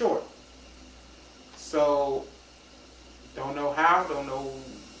it was short. So, don't know how, don't know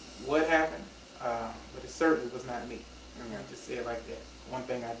what happened, but it certainly was not me. I just say it like that. One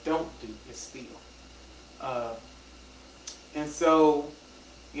thing I don't do is steal. And so,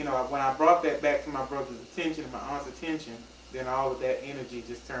 you know, when I brought that back to my brother's attention and my aunt's attention, then all of that energy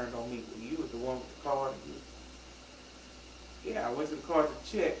just turned on me. Well, you were the one with the card. Yeah, I went to the card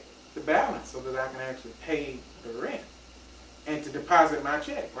to check the balance so that I can actually pay the rent and to deposit my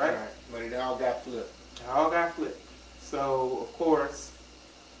check, right? But it all got flipped. It all got flipped. So, of course,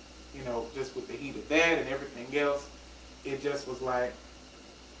 you know, just with the heat of that and everything else, it just was like,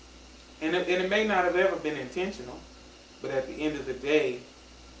 and it may not have ever been intentional, but at the end of the day,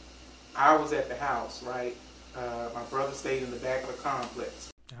 I was at the house, right? My brother stayed in the back of the complex.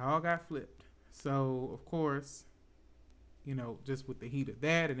 It all got flipped. So, of course, you know, just with the heat of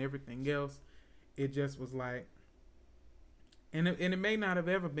that and everything else, it just was like, and it may not have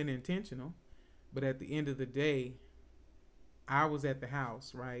ever been intentional, but at the end of the day, I was at the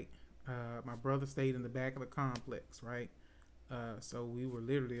house, right? My brother stayed in the back of the complex, right? So we were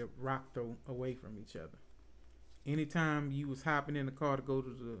literally a rock throw away from each other. Anytime you was hopping in the car to go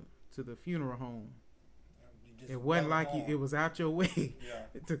to the funeral home, it wasn't like it was out your way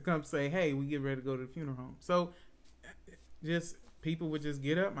to come say, hey, we get ready to go to the funeral home. So just people would just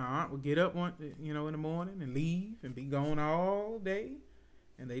get up. My aunt would get up in the morning and leave and be gone all day.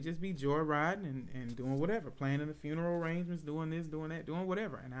 And they just be joyriding and doing whatever, planning the funeral arrangements, doing this, doing that, doing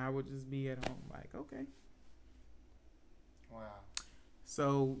whatever. And I would just be at home like, okay. Wow.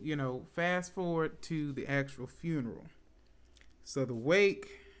 So, you know, fast forward to the actual funeral. So the wake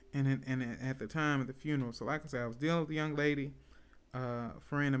and at the time of the funeral. So like I said, I was dealing with a young lady, a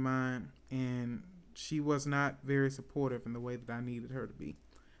friend of mine, and she was not very supportive in the way that I needed her to be.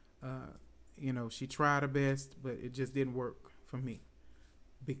 You know, she tried her best, but it just didn't work for me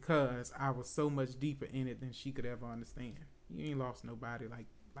because I was so much deeper in it than she could ever understand. You ain't lost nobody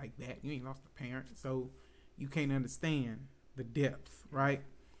like that. You ain't lost a parent, so you can't understand the depth, right?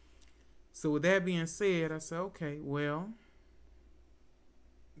 So with that being said, I said, okay, well,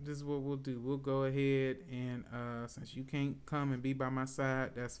 this is what we'll do. We'll go ahead and since you can't come and be by my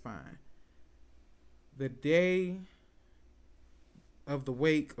side, that's fine. The day of the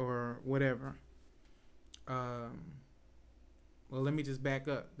wake or whatever, well, let me just back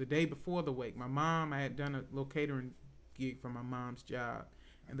up. The day before the wake, I had done a little catering gig for my mom's job,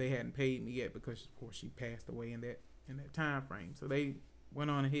 and they hadn't paid me yet because, of course, she passed away in that time frame. So they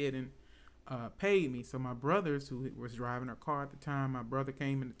went on ahead and paid me. So my brothers, who was driving her car at the time, my brother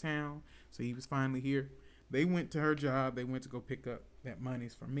came into town, so he was finally here. They went to her job. They went to go pick up that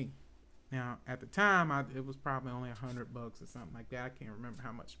monies for me. Now, at the time, it was probably only $100 or something like that. I can't remember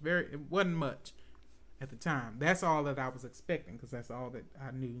how much. It wasn't much at the time. That's all that I was expecting because that's all that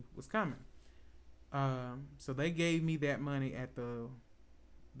I knew was coming. So they gave me that money at the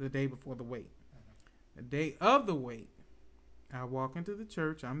day before the wake. The day of the wake, I walk into the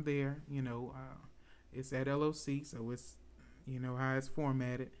church. I'm there. You know, it's at LOC, so it's, you know, how it's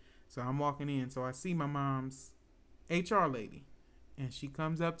formatted. So I'm walking in. So I see my mom's HR lady. And she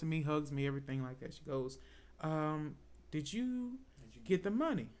comes up to me, hugs me, everything like that. She goes, did you get the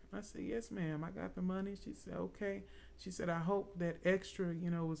money? I said, yes, ma'am, I got the money. She said, okay. She said, I hope that extra, you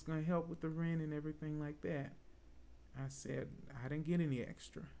know, was going to help with the rent and everything like that. I said, I didn't get any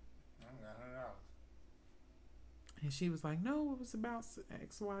extra. I got $100. And she was like, no, it was about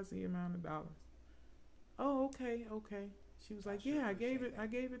XYZ amount of dollars. Oh, okay. She was like, yeah, I gave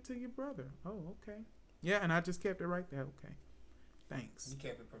it to your brother. Oh, okay. Yeah, and I just kept it right there. Okay. Thanks. You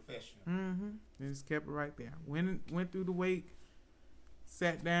kept it professional. Mm-hmm. Just kept it right there. Went through the wake,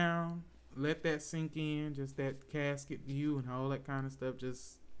 sat down, let that sink in, just that casket view and all that kind of stuff,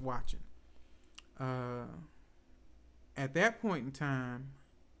 just watching. At that point in time,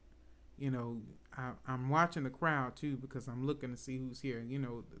 you know, I'm watching the crowd too because I'm looking to see who's here. You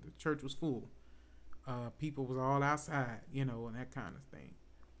know, the church was full. People was all outside, you know, and that kind of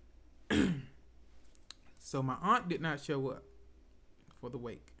thing. So my aunt did not show up for the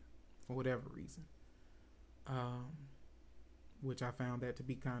wake for whatever reason, which I found that to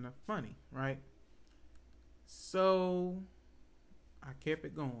be kind of funny, right? So I kept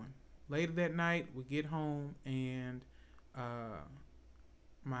it going. Later that night, we get home and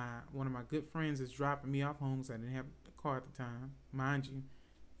one of my good friends is dropping me off home because I didn't have a car at the time. Mind you,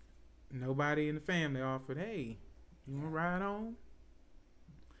 nobody in the family offered, hey, you want to ride home?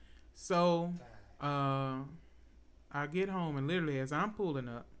 So, I get home and literally as I'm pulling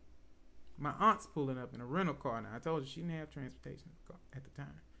up, my aunt's pulling up in a rental car. Now I told you she didn't have transportation at the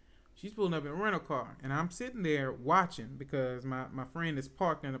time. She's pulling up in a rental car, and I'm sitting there watching because my friend is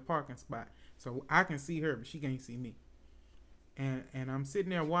parked in a parking spot, so I can see her, but she can't see me. And I'm sitting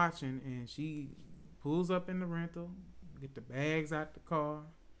there watching, and she pulls up in the rental, get the bags out the car,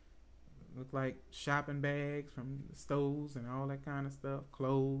 look like shopping bags from the stores and all that kind of stuff,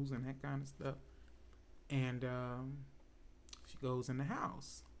 clothes and that kind of stuff. And she goes in the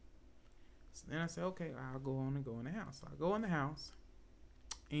house. So then I said, okay, I'll go on and go in the house. So I go in the house,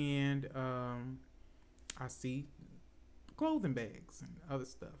 and I see clothing bags and other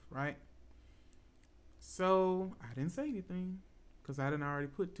stuff, right? So I didn't say anything because I didn't already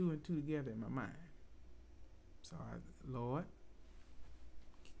put two and two together in my mind. So Lord,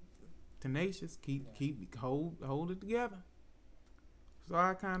 tenacious, hold it together. So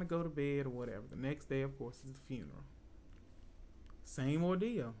I kind of go to bed or whatever. The next day, of course, is the funeral. Same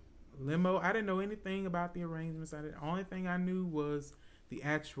ordeal. Limo. I didn't know anything about the arrangements. The only thing I knew was the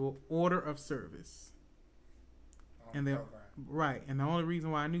actual order of service. And the only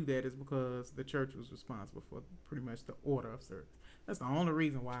reason why I knew that is because the church was responsible for pretty much the order of service. That's the only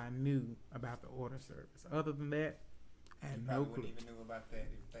reason why I knew about the order of service. Other than that, I had no clue. Wouldn't even know about that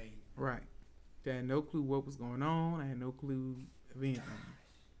if they. Right. I had no clue what was going on. I had no clue of anything.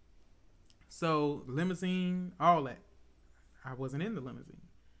 So limousine, all that. I wasn't in the limousine.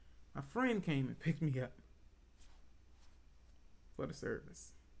 My friend came and picked me up for the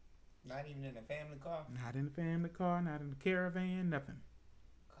service. Not even in a family car? Not in the family car, not in the caravan, nothing.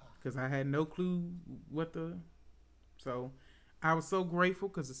 Because I had no clue what the... So I was so grateful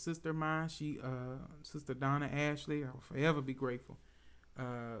because a sister of mine, Sister Donna Ashley, I will forever be grateful.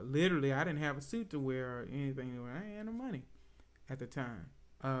 Literally, I didn't have a suit to wear or anything. I ain't had no money at the time.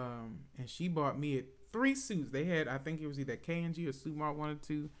 And she bought me 3 suits. They had, I think it was either K&G or Suit Mart 1 or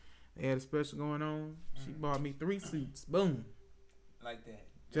 2. They had a special going on. She bought me 3 suits. Boom. Like that.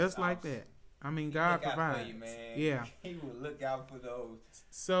 Just like that. I mean, God provides. You, man. Yeah. He will look out for those.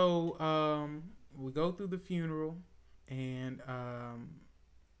 So we go through the funeral, and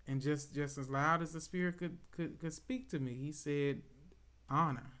just as loud as the Spirit could speak to me, he said,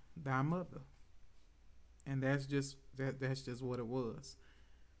 "Honor thy mother," and that's just what it was.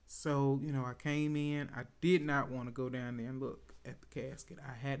 So I came in. I did not want to go down there and look at the casket.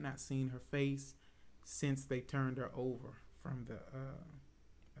 I had not seen her face since they turned her over from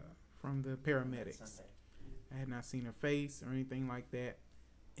the paramedics. I had not seen her face or anything like that.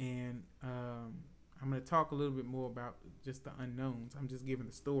 And I'm going to talk a little bit more about just the unknowns. I'm just giving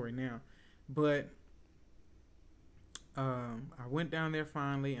the story now. But I went down there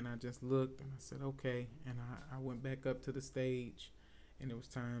finally, and I just looked, and I said, okay. And I went back up to the stage, and it was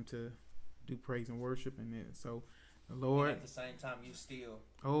time to do praise and worship. And then, so the Lord... And at the same time, you still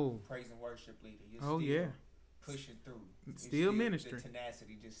praise and worship leader. You're still pushing through. Still ministry. The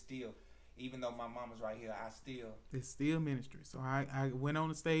tenacity, just still. Even though my mama's right here, it's still ministry. So I went on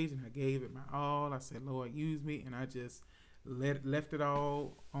the stage and I gave it my all. I said, Lord, use me, and I just left it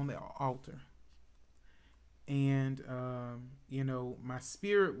all on the altar. And my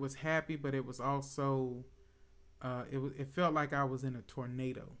spirit was happy, but it was also it felt like I was in a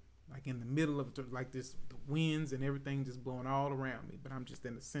tornado, like in the middle of like this, the winds and everything just blowing all around me, but I'm just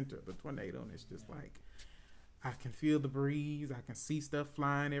in the center of the tornado, and it's just like I can feel the breeze. I can see stuff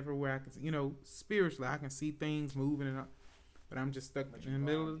flying everywhere. I can, spiritually, I can see things moving, but I'm just stuck in the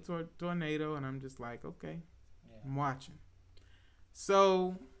middle of the tornado, and I'm just like, okay, I'm watching.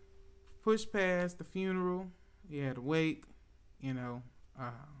 So, push past the funeral. Yeah, the wake, not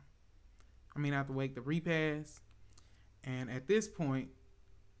the wake, the repast. And at this point,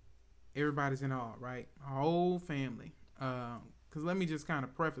 everybody's in awe, right? Our whole family. Because let me just kind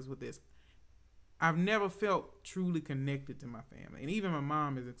of preface with this. I've never felt truly connected to my family. And even my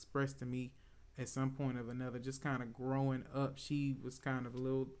mom has expressed to me at some point or another, just kind of growing up, she was kind of a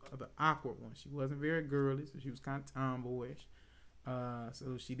little of the awkward one. She wasn't very girly, so she was kind of tomboyish.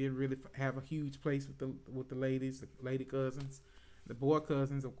 So she didn't really have a huge place with the ladies, the lady cousins. The boy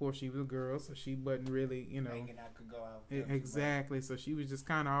cousins, of course, she was a girl, so she wasn't really, Hanging out, could go out. Exactly. So she was just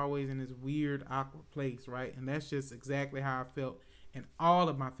kind of always in this weird, awkward place, right? And that's just exactly how I felt in all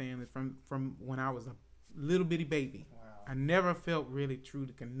of my family from when I was a little bitty baby. Wow. I never felt really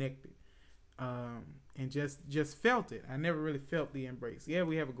truly connected, and just felt it. I never really felt the embrace. Yeah,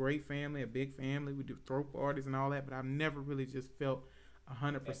 we have a great family, a big family. We do throw parties and all that, but I've never really just felt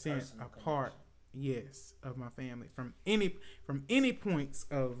 100% a part. Yes, of my family from any points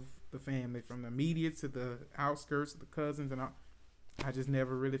of the family, from the immediate to the outskirts, the cousins and all. I just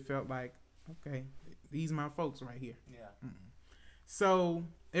never really felt like, okay, these my folks right here. Yeah. So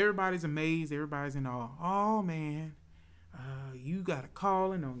everybody's amazed. Everybody's in awe. Oh, man, you got a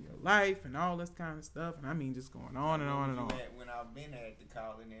calling on your life and all this kind of stuff. And I mean, just going on and on and on. When I've been at the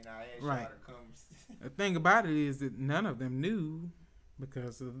calling and I asked Right. y'all to come. The thing about it is that none of them knew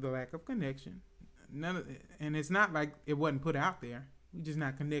because of the lack of connection. And it's not like it wasn't put out there. We just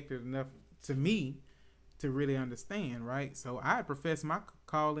not connected enough to me to really understand, right? So I had professed my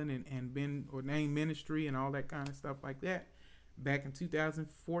calling and been ordained ministry and all that kind of stuff like that back in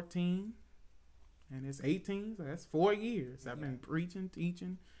 2014. And it's 18, so that's 4 years. I've been preaching,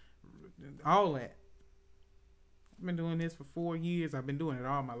 teaching, all that. I've been doing this for 4 years. I've been doing it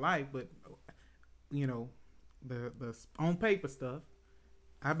all my life, but you know, the on paper stuff,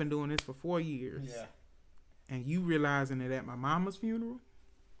 I've been doing this for 4 years. Yeah. And you realizing it at my mama's funeral,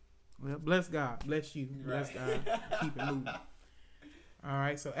 well, bless God, bless you, bless Right. God, keep it moving. All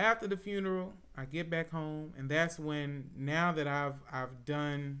right, so after the funeral, I get back home, and that's when, now that I've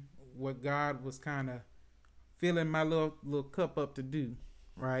done what God was kind of filling my little cup up to do,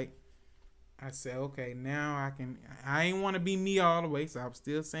 right? I said, okay, now I ain't want to be me all the way, so I'm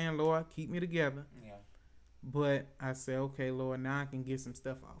still saying, Lord, keep me together. Yeah. But I said, okay, Lord, now I can get some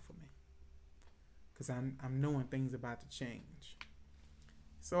stuff off of me, because I'm knowing things about to change.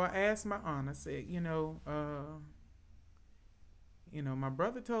 So I asked my aunt, I said, my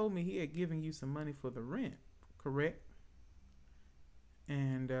brother told me he had given you some money for the rent, correct?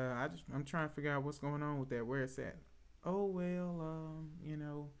 And I'm trying to figure out what's going on with that, where it's at. Oh, well,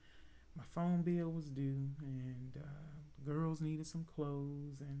 my phone bill was due, and the girls needed some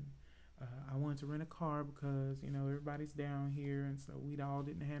clothes, and I wanted to rent a car because, everybody's down here, and so we all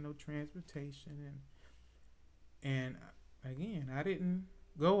didn't have no transportation. And again, I didn't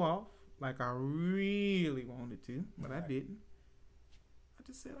go off like I really wanted to, but I didn't. I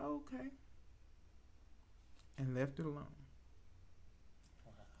just said, oh, okay, and left it alone.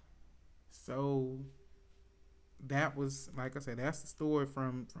 Wow. So that was, like I said, that's the story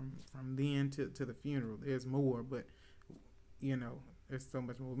from then to the funeral. There's more, but there's so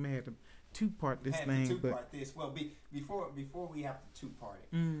much more. We may have to two-part this thing, two-part this. Well, before we have to two-part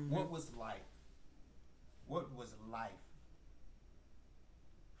it, what was life? What was life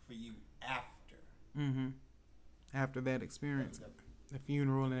for you after? After that experience, the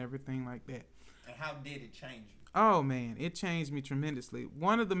funeral and everything like that. And how did it change you? Oh man, it changed me tremendously.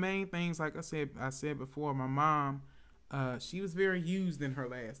 One of the main things, like I said before, my mom, she was very used in her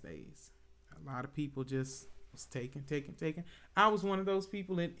last days. A lot of people just was taking. I was one of those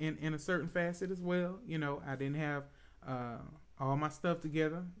people in a certain facet as well. I didn't have all my stuff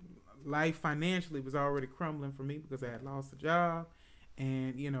together. Life financially was already crumbling for me because I had lost a job,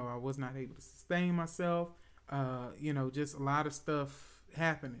 and I was not able to sustain myself. Just a lot of stuff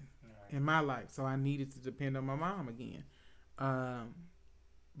happening in my life, so I needed to depend on my mom again.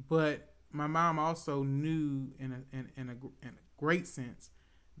 But my mom also knew in a great sense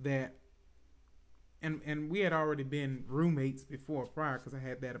that, and we had already been roommates prior, because I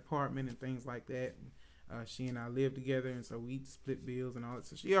had that apartment and things like that. And, she and I lived together, and so we split bills and all that.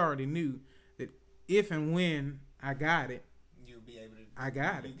 So she already knew that if and when I got it, you'll be able to. I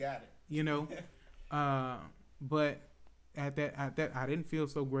got it. You got it. But at that I didn't feel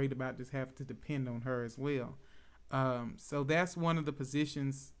so great about just having to depend on her as well. So that's one of the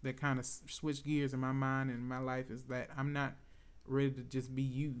positions that kind of switched gears in my mind and in my life, is that I'm not ready to just be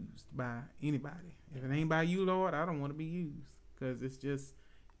used by anybody. If it ain't by you, Lord, I don't want to be used, because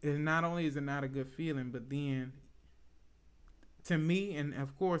not only is it not a good feeling, but then to me, and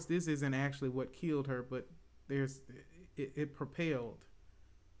of course this isn't actually what killed her, but it propelled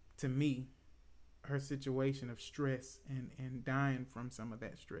to me her situation of stress and dying from some of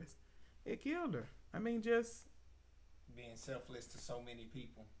that stress. It killed her. I mean, just being selfless to so many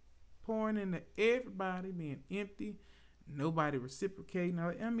people, pouring into everybody, being empty, nobody reciprocating.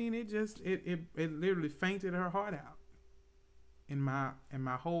 I mean, it literally fainted her heart out, in my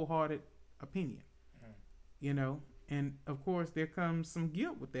wholehearted opinion. And of course there comes some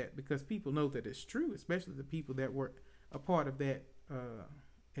guilt with that, because people know that it's true, especially the people that were a part of that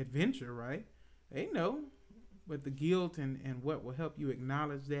adventure, right? They know. But the guilt and what will help you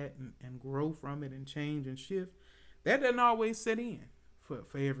acknowledge that and grow from it and change and shift, that doesn't always set in for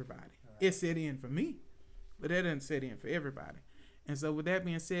everybody. Right. It set in for me, but that doesn't set in for everybody. And so with that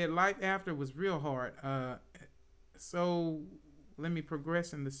being said, life after was real hard. So let me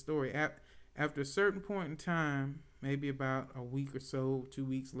progress in the story. After a certain point in time, maybe about a week or so, 2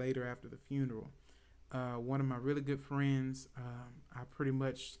 weeks later after the funeral, one of my really good friends, I pretty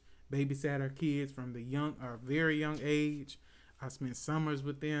much babysat our kids from very young age. I spent summers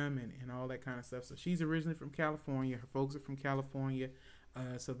with them and all that kind of stuff. So she's originally from California. Her folks are from California.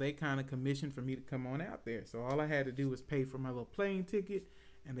 So they kind of commissioned for me to come on out there. So all I had to do was pay for my little plane ticket,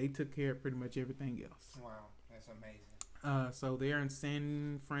 and they took care of pretty much everything else. Wow, that's amazing. So they're in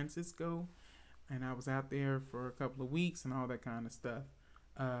San Francisco, and I was out there for a couple of weeks and all that kind of stuff.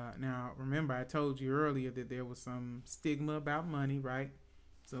 Now, remember, I told you earlier that there was some stigma about money, right?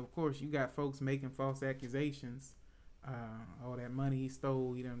 So, of course, you got folks making false accusations. All that money he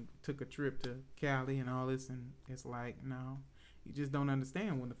stole, he done took a trip to Cali and all this, and it's like, no, you just don't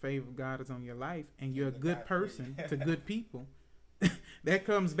understand when the favor of God is on your life and you're a good person to good people. That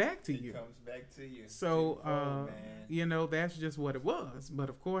comes back to you. It comes back to you. So, you know, that's just what it was. But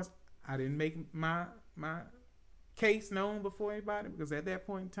of course, I didn't make my case known before anybody, because at that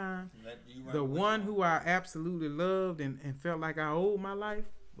point in time, the one who I absolutely loved and felt like I owed my life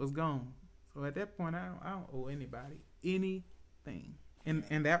was gone. So at that point, I don't owe anybody anything.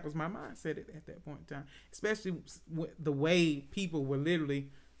 And that was my mindset at that point in time, especially with the way people were literally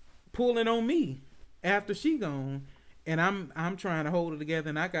pulling on me after she gone, and I'm trying to hold it together,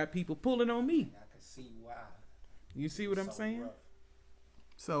 and I got people pulling on me. I can see why. You see what I'm saying? Rough.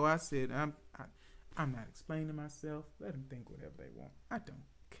 So I said, I'm not explaining myself. Let them think whatever they want. I don't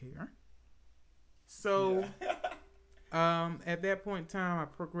care. So at that point in time, I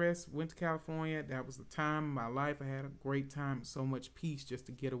progressed, went to California. That was the time of my life. I had a great time, so much peace just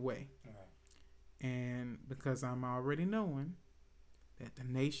to get away. Right. And because I'm already knowing that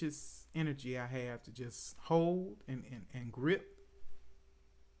tenacious energy I have to just hold and grip,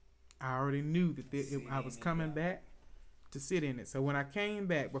 I already knew that I was coming back to sit in it. So when I came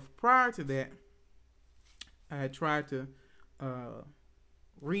back, but prior to that, I had tried to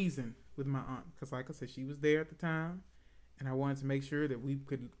reason with my aunt, because like I said, she was there at the time, and I wanted to make sure that we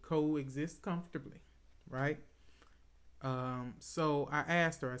could coexist comfortably, right? So I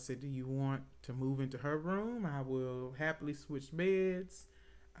asked her, I said, do you want to move into her room? I will happily switch beds.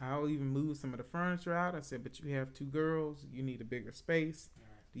 I'll even move some of the furniture out. I said, but you have 2 girls. You need a bigger space.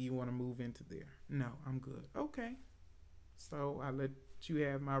 Do you want to move into there? No, I'm good. Okay. So I let you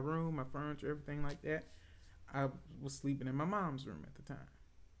have my room, my furniture, everything like that. I was sleeping in my mom's room at the time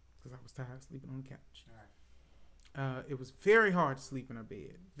because I was tired of sleeping on the couch. All right. It was very hard to sleep in her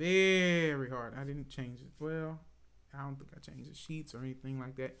bed. Very hard. I didn't change it. Well, I don't think I changed the sheets or anything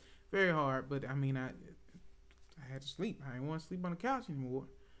like that. Very hard, but I mean, I had to sleep. I didn't want to sleep on the couch anymore.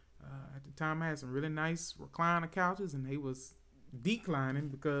 At the time, I had some really nice recliner couches, and they was declining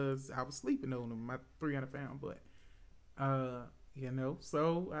because I was sleeping on them, my 300-pound butt. You know,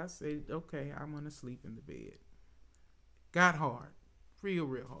 so I said, okay, I'm going to sleep in the bed. Got hard. Real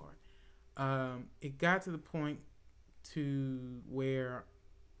hard. It got to the point to where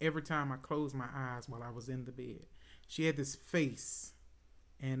every time I closed my eyes while I was in the bed, she had this face,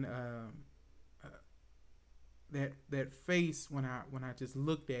 and that face when I just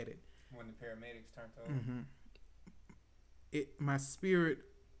looked at it. When the paramedics turned over. Mm-hmm, my spirit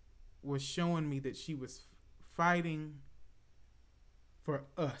was showing me that she was fighting for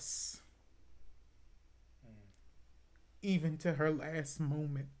us, even to her last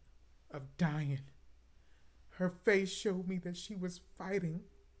moment of dying. Her face showed me that she was fighting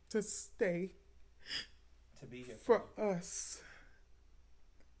to stay To be here for us.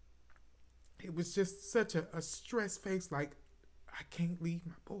 It was just such a stress face, like, I can't leave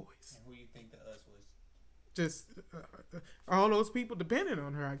my boys. And who you think the us was? Just all those people depended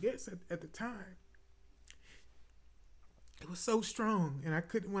on her, I guess, at the time. It was so strong, and I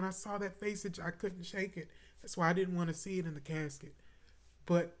couldn't, when I saw that face, I couldn't shake it. That's why I didn't want to see it in the casket.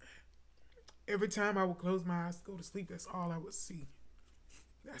 But every time I would close my eyes to go to sleep, that's all I would see.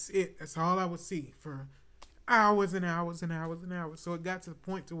 That's it. That's all I would see for hours and hours and hours and hours. So it got to the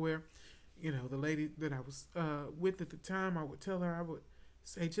point to where, you know, the lady that I was with at the time, I would tell her, I would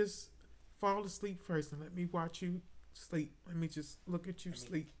say, just fall asleep first and let me watch you sleep. Let me just look at you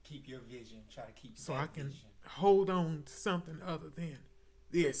sleep. Keep your vision. Try to keep so that I can vision. hold on to something other than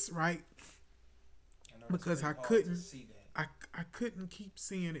this, right? Because I hard to couldn't, see that. I couldn't keep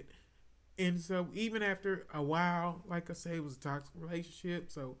seeing it. And so even after a while, like I say, it was a toxic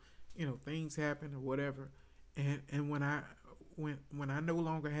relationship. So, you know, things happened or whatever. And when I no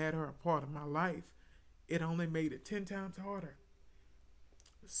longer had her a part of my life, it only made it 10 times harder.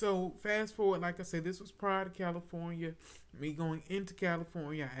 So fast forward, like I said, this was prior to California. Me going into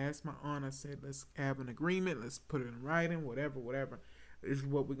California, I asked my aunt, I said, let's have an agreement. Let's put it in writing, whatever. This is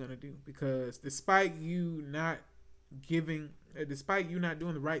what we're going to do. Because despite you not doing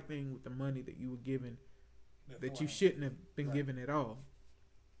the right thing with the money that you were given, that you shouldn't have been given at all.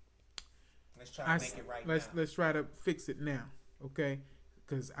 Let's try to make it right now. Let's try to fix it now. okay?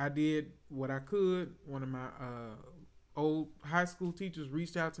 Because I did what I could. One of my old high school teachers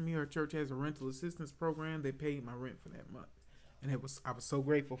reached out to me. Her church has a rental assistance program. They paid my rent for that month, and I was so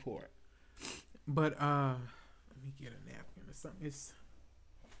grateful for it. But let me get a napkin or something.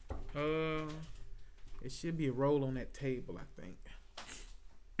 It should be a roll on that table, I think.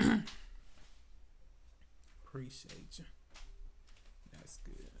 Appreciate you. That's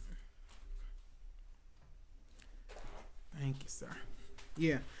good. Thank you, sir.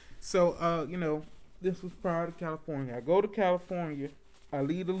 Yeah. So, this was prior to California. I go to California. I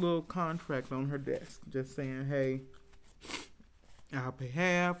leave a little contract on her desk, just saying, hey, I'll pay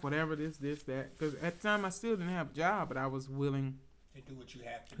half, whatever, this, that. Because at the time, I still didn't have a job, but I was willing To do what you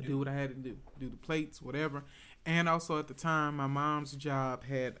have to do what I had to do the plates, whatever. And also at the time, my mom's job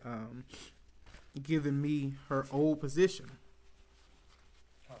had given me her old position.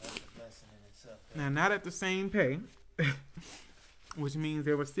 Oh, that's a blessing in itself. Now, not at the same pay, which means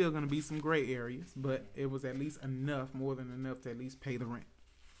there were still going to be some gray areas, but it was at least enough, more than enough, to at least pay the rent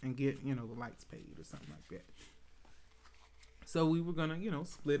and get, the lights paid or something like that. So we were going to,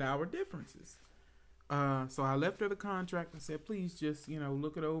 split our differences. So I left her the contract and said, please just,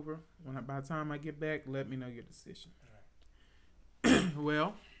 look it over. By the time I get back, let me know your decision. Right.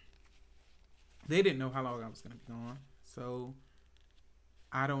 Well, they didn't know how long I was going to be gone. So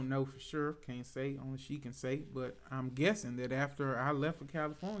I don't know for sure. Can't say. Only she can say. But I'm guessing that after I left for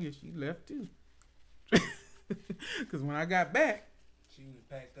California, she left too. Because when I got back, She was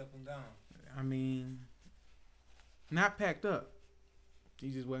packed up and gone. I mean, not packed up. She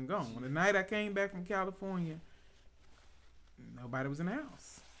just wasn't gone. When the night I came back from California, nobody was in the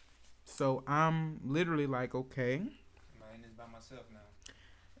house. So I'm literally like, okay. I'm in this by myself now.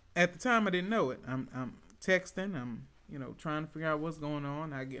 At the time, I didn't know it. I'm texting. I'm trying to figure out what's going on.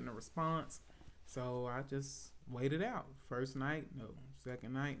 Not getting a response. So I just waited out. First night, no.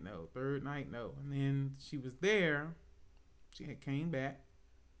 Second night, no. Third night, no. And then she was there. She had came back.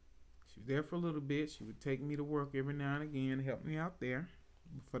 She was there for a little bit. She would take me to work every now and again, help me out there.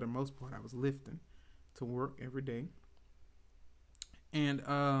 For the most part, I was lifting to work every day. And,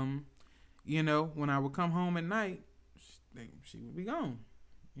 when I would come home at night, she would be gone.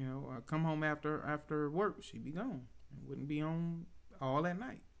 I come home after work, she'd be gone. It wouldn't be on all that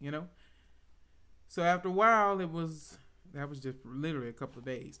night, So after a while, that was just literally a couple of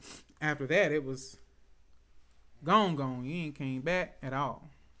days. After that, it was gone. You ain't came back at all.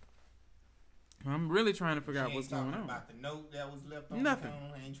 I'm really trying to figure out what's going on. About the note that was left on Nothing. the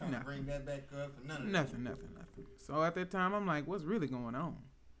phone. I ain't trying to bring that back up for none of Nothing. So at that time, I'm like, what's really going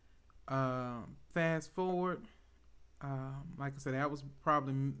on? Fast forward, like I said, that was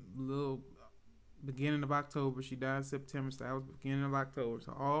probably a little beginning of October. She died in September, so that was beginning of October.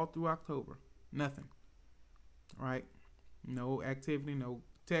 So all through October, nothing. Right? No activity, no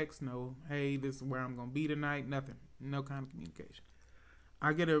text, no, hey, this is where I'm going to be tonight, nothing. No kind of communication.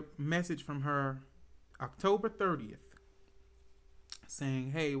 I get a message from her October 30th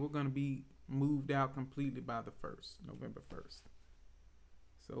saying, hey, we're going to be moved out completely by the 1st, November 1st.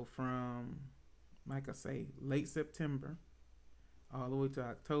 So from, like I say, late September all the way to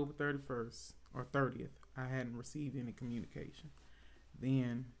October 31st or 30th, I hadn't received any communication.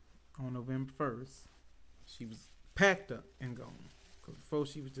 Then on November 1st, she was packed up and gone. Because before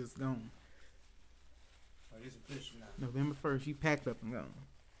she was just gone. Oh, it's official now. November 1st, she packed up and gone.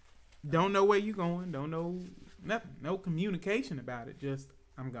 Don't know where you going. Don't know nothing. No communication about it. Just,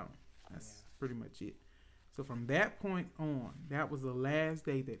 I'm gone. That's pretty much it. So from that point on, that was the last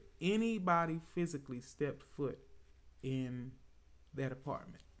day that anybody physically stepped foot in that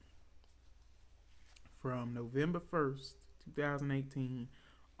apartment. From November 1st, 2018,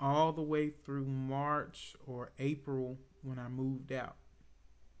 all the way through March or April when I moved out.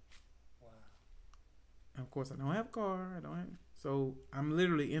 Wow. And of course, I don't have a car. So I'm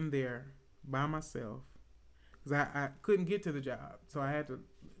literally in there by myself because I couldn't get to the job. So I had to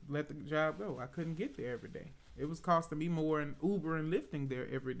let the job go. I couldn't get there every day. It was costing me more in Uber and lifting there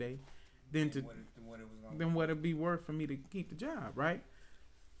every day than what it'd be worth for me to keep the job, right?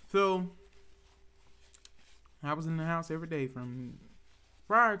 So I was in the house every day from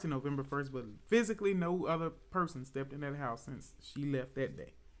prior to November 1st, but physically no other person stepped in that house since she left that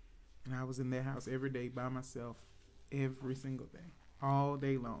day. And I was in that house every day by myself, every single day, all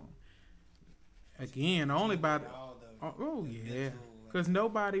day long. Again, only by the yeah, because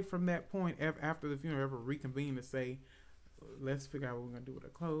nobody from that point after the funeral ever reconvened to say, let's figure out what we're gonna do with our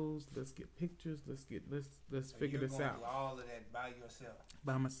clothes. Let's get pictures. Let's figure this out. Do all of that by yourself.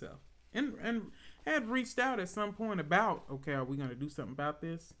 By myself, and had reached out at some point about, okay, are we gonna do something about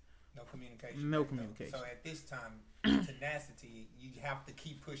this? No communication. No communication. So at this time, tenacity, you have to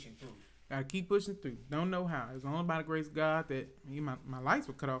keep pushing through. Gotta keep pushing through. Don't know how. It's only by the grace of God that my lights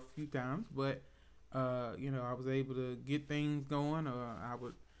were cut off a few times, but I was able to get things going. I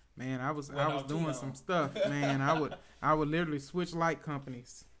was doing some stuff, man. I would literally switch light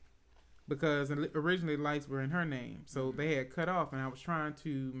companies because originally the lights were in her name, so they had cut off, and I was trying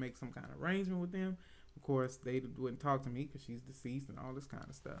to make some kind of arrangement with them. Of course, they wouldn't talk to me because she's deceased and all this kind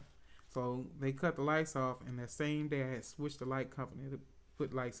of stuff. So they cut the lights off, and that same day I had switched the light company to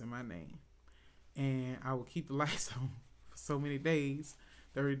put lights in my name, and I would keep the lights on for so many days,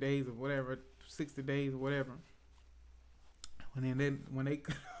 30 days or whatever, 60 days or whatever. When they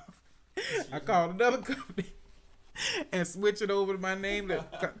cut off, I called another company and switched it over to my name.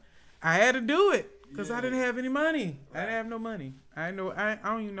 I had to do it because I didn't have any money. Right. I didn't have no money. I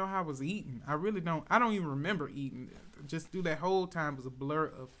don't even know how I was eating. I really don't. I don't even remember eating. Just through that whole time was a blur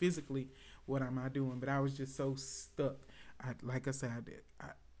of physically what am I doing. But I was just so stuck. Like I said,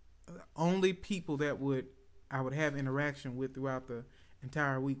 the only people that I would have interaction with throughout the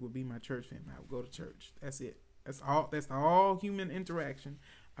entire week would be my church family. I would go to church. That's it. That's all. That's all human interaction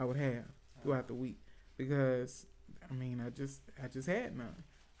I would have throughout the week because I just had none.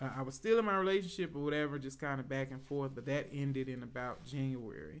 I was still in my relationship or whatever, just kind of back and forth, but that ended in about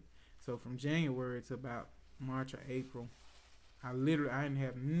January. So from January to about March or April, I didn't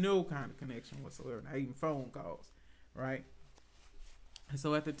have no kind of connection whatsoever, not even phone calls, right? And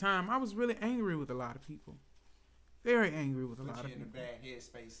so at the time, I was really angry with a lot of people. Very angry with a lot of people. Put you in a bad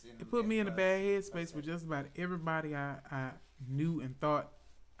headspace. It put me in a bad headspace with just about everybody I knew and thought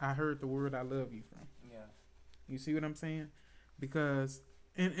I heard the word I love you from. Yeah. You see what I'm saying? Because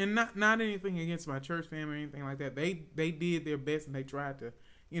and not anything against my church family or anything like that. They did their best and they tried to,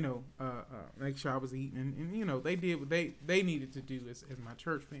 make sure I was eating and they did what they needed to do as my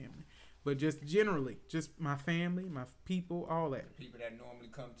church family. But just generally, just my family, my people, all that. People that normally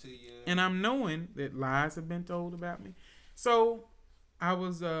come to you. And I'm knowing that lies have been told about me. So I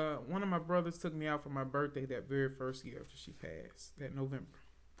was one of my brothers took me out for my birthday that very first year after she passed, that November.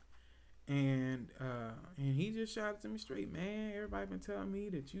 And he just shouted to me straight, man, everybody been telling me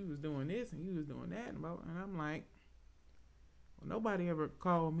that you was doing this and you was doing that. And I'm like, well, nobody ever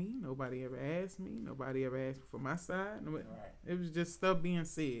called me. Nobody ever asked me. Nobody ever asked for my side. Right. It was just stuff being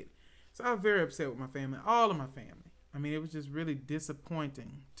said. So I was very upset with my family, all of my family. I mean, it was just really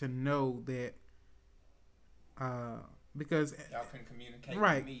disappointing to know that because y'all couldn't communicate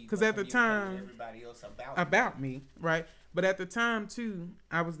right, with me, because at the time everybody else about me, right? But at the time too,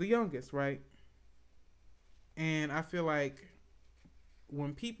 I was the youngest, right? And I feel like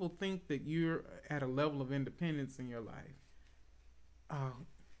when people think that you're at a level of independence in your life, oh,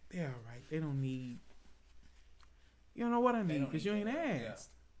 they're all right. They don't need. You don't know what I need because you ain't asked.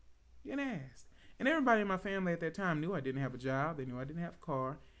 You ain't asked. And everybody in my family at that time knew I didn't have a job. They knew I didn't have a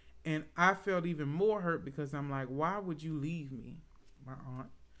car. And I felt even more hurt because I'm like, why would you leave me, my aunt?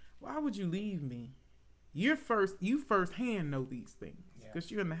 Why would you leave me? You firsthand know these things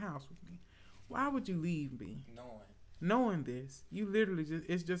because you're in the house with me. Why would you leave me? Knowing this, you literally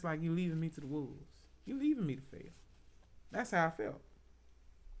it's just like you leaving me to the wolves. You leaving me to fail. That's how I felt.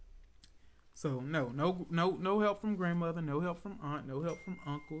 So no help from grandmother, no help from aunt, no help from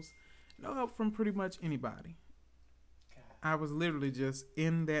uncles, no help from pretty much anybody. I was literally just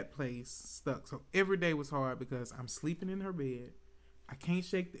in that place, stuck. So every day was hard because I'm sleeping in her bed. I can't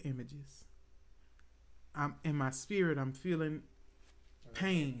shake the images. I'm in my spirit. I'm feeling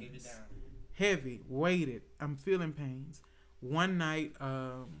pains, heavy, weighted. I'm feeling pains. One night,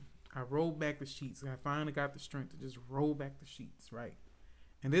 I rolled back the sheets. I finally got the strength to just roll back the sheets, right?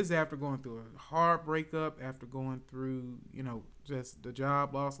 And this is after going through a hard breakup, after going through, just the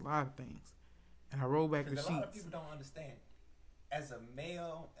job loss, a lot of things. And I rolled back the sheets. A lot of people don't understand. As a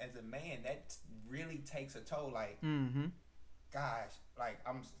man, that really takes a toll. Like, gosh, like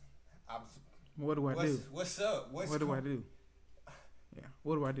I'm. What do I do? What's up? What do I do? Yeah,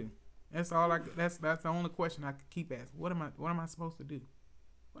 what do I do? That's all that's the only question I could keep asking. What am I supposed to do?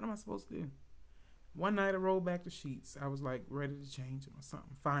 What am I supposed to do? One night I rolled back the sheets. I was like ready to change them or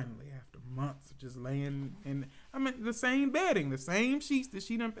something. Finally, after months of just laying in, the same bedding, the same sheets that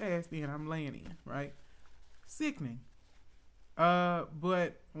she done passed in, I'm laying in, right? Sickening.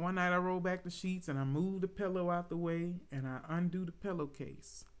 But one night I rolled back the sheets and I moved the pillow out the way and I undo the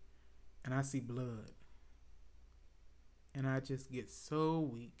pillowcase and I see blood. And I just get so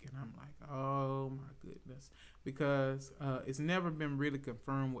weak and I'm like, oh my goodness. Because it's never been really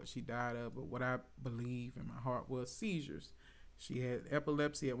confirmed what she died of, but what I believe in my heart was seizures. She had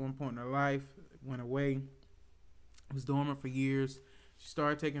epilepsy at one point in her life, went away, was dormant for years. She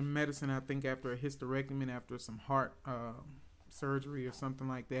started taking medicine, I think, after a hysterectomy and after some heart surgery or something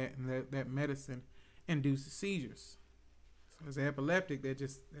like that, and that medicine induces seizures. So as an epileptic,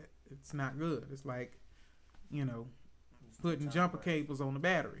 it's not good. It's like, you know, putting jumper cables on the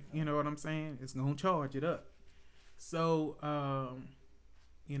battery. You know what I'm saying? It's gonna charge it up. So,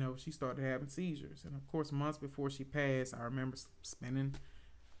 you know, she started having seizures, and of course, months before she passed, I remember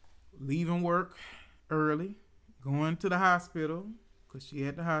leaving work early, going to the hospital because she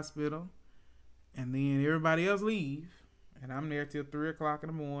at the hospital, and then everybody else leave. And I'm there till 3 o'clock in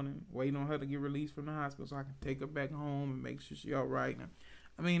the morning, waiting on her to get released from the hospital so I can take her back home and make sure she all right. And,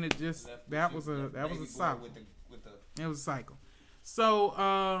 I mean, it just that was a cycle. It was a cycle.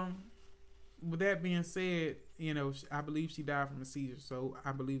 So, with that being said, you know, I believe she died from a seizure. So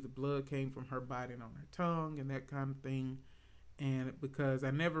I believe the blood came from her biting on her tongue and that kind of thing. And because I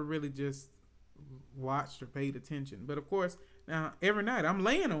never really just watched or paid attention, but of course, now every night I'm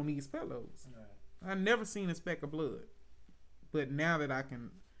laying on these pillows. Right. I never seen a speck of blood. But now that I can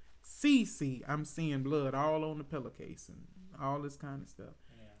see, I'm seeing blood all on the pillowcase and all this kind of stuff.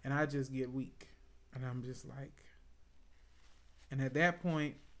 Yeah. And I just get weak. And I'm just like... And at that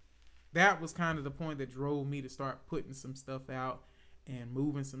point, that was kind of the point that drove me to start putting some stuff out and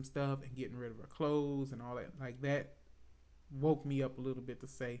moving some stuff and getting rid of her clothes and all that. Like, that woke me up a little bit to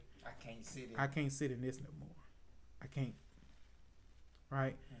say, I can't sit in this no more. I can't.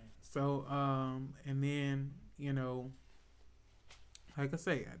 Right? Mm. So, and then, you know... Like I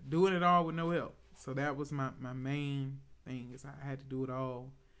say, doing it all with no help. So that was my main thing, is I had to do it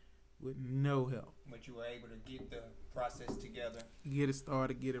all with no help. But you were able to get the process together. Get it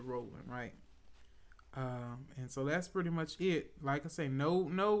started, get it rolling, right? And so that's pretty much it. Like I say,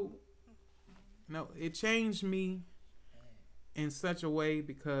 no, it changed me in such a way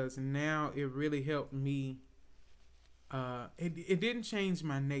because now it really helped me. It didn't change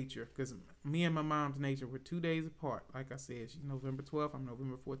my nature because me and my mom's nature were 2 days apart. Like I said, she's November 12th, I'm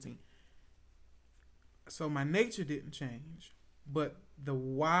November 14th. So my nature didn't change, but the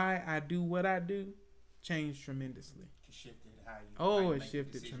why I do what I do changed tremendously. It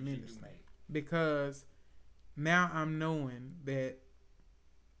shifted tremendously because now I'm knowing that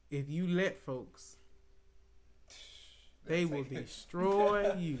if you let folks, they will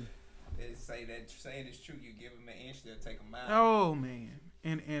destroy you. They say that saying is true. You give them an inch, they'll take a mile. Oh man,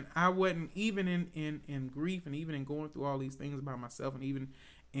 and I wasn't even in grief and even in going through all these things about myself and even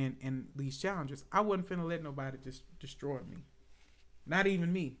in these challenges. I wasn't finna let nobody just destroy me, not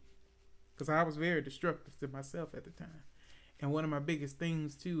even me, because I was very destructive to myself at the time. And one of my biggest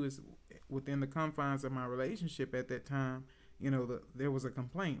things too is within the confines of my relationship at that time. You know, there was a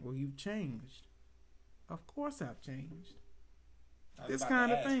complaint. Well, you've changed. Of course, I've changed. This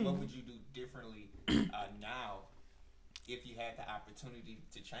kind of thing. What would you do differently now if you had the opportunity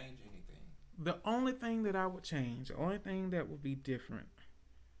to change anything? The only thing that I would change, the only thing that would be different,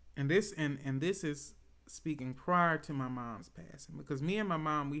 and this is speaking prior to my mom's passing, because me and my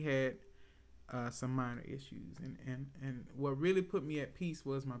mom, we had some minor issues, and what really put me at peace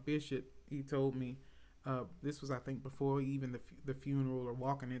was my bishop. He told me, this was I think before even the funeral or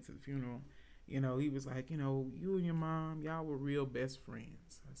walking into the funeral. You know, he was like, you know, you and your mom, y'all were real best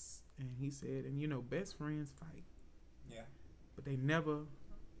friends. And he said, and you know, best friends fight. Yeah. But they never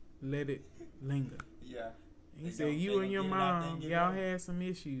let it linger. Yeah. And he said, you and your mom, y'all had some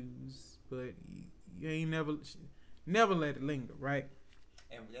issues, but you ain't never let it linger, right?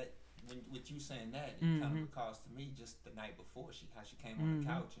 And that, with you saying that, it kind of recalls to me just the night before how she came on the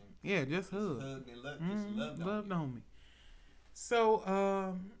couch and just hugged and loved on me.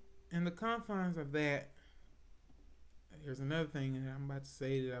 So, in the confines of that, there's another thing that I'm about to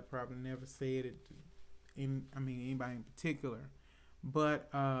say that I probably never said it to anybody in particular. But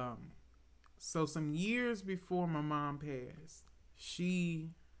so some years before my mom passed, she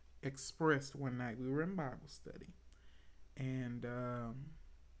expressed one night, we were in Bible study, and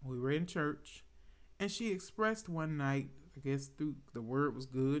we were in church, and she expressed one night, I guess through the word was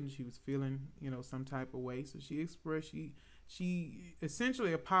good and she was feeling, you know, some type of way. So she expressed, she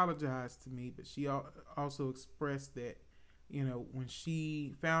essentially apologized to me, but she also expressed that, you know, when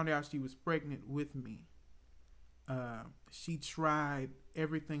she found out she was pregnant with me, she tried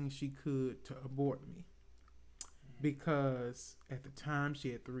everything she could to abort me. Because at the time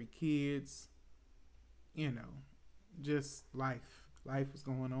she had 3 kids, you know, just life was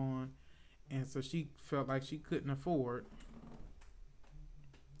going on. And so she felt like she couldn't afford,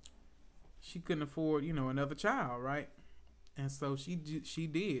 you know, another child, right? And so she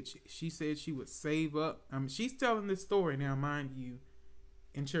did. She said she would save up. I mean, she's telling this story now, mind you,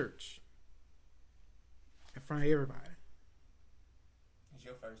 in church, in front of everybody. It's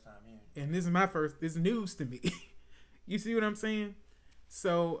your first time hearing. And this is my first. This is news to me. You see what I'm saying?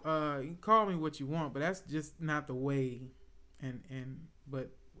 So you can call me what you want, but that's just not the way. But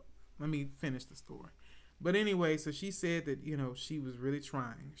let me finish the story. But anyway, so she said that she was really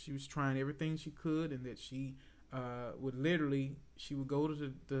trying. She was trying everything she could, and that she would literally go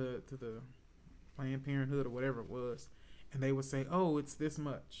to the Planned Parenthood or whatever it was, and they would say, "Oh, it's this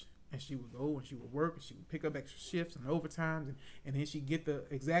much." And she would go and she would work and she would pick up extra shifts and overtimes, and then she'd get the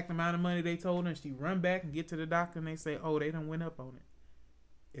exact amount of money they told her, and she'd run back and get to the doctor and they say, "Oh, they done went up on it.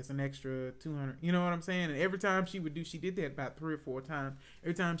 It's an extra 200." You know what I'm saying? And every time she did that about 3 or 4 times.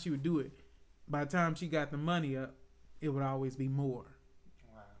 Every time she would do it, by the time she got the money up, it would always be more.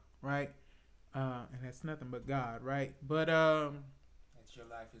 Wow. Right? And that's nothing but God, right? But That's your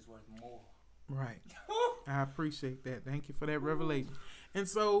life is worth more. right. I appreciate that. Thank you for that revelation. And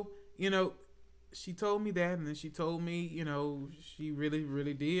so, she told me that, and then she told me, she really,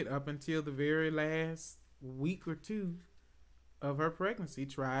 really did, up until the very last week or 2 of her pregnancy,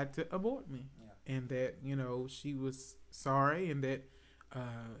 tried to abort me. Yeah. And that, she was sorry, and that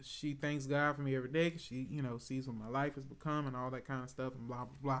she thanks God for me every day, because she, sees what my life has become and all that kind of stuff, and blah,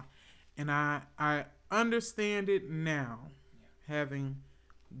 blah, blah. And I understand it now, having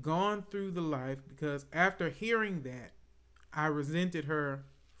gone through the life, because after hearing that, I resented her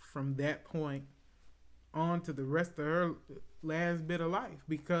from that point on to the rest of her last bit of life,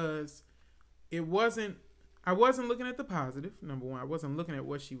 because I wasn't looking at the positive. Number one, I wasn't looking at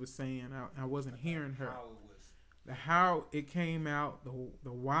what she was saying. I wasn't hearing her. How it came out,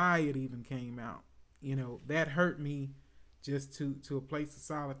 the why it even came out, that hurt me, just to a place of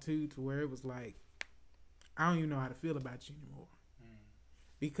solitude, to where it was like, I don't even know how to feel about you anymore.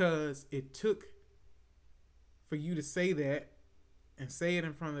 Because it took for you to say that, and say it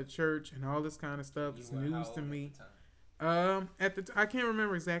in front of the church and all this kind of stuff. It's news to me. I can't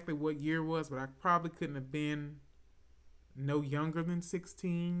remember exactly what year it was, but I probably couldn't have been no younger than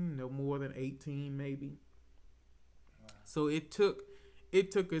 16, no more than 18 maybe. Wow. So it took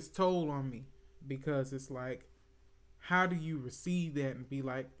its toll on me, because it's like, how do you receive that and be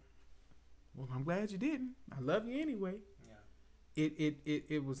like, well, I'm glad you didn't. I love you anyway. Yeah.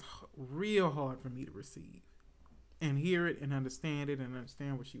 It was real hard for me to receive and hear it and understand it and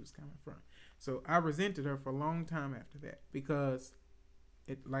understand where she was coming from. So I resented her for a long time after that, because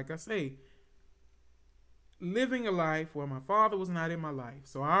like I say, living a life where my father was not in my life,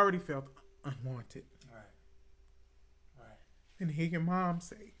 so I already felt unwanted. Right. And hear your mom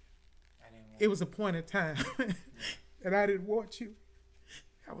say, it was a point in time that I didn't want you.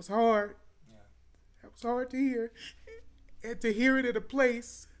 That was hard. Yeah. That was hard to hear. And to hear it at a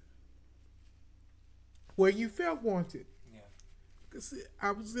place where you felt wanted. Yeah. Because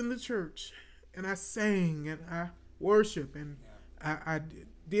I was in the church, and I sang, and I worshiped, and I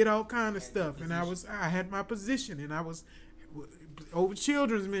did all kind of stuff, and I had my position, and I was over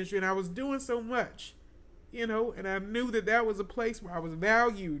children's ministry, and I was doing so much, and I knew that was a place where I was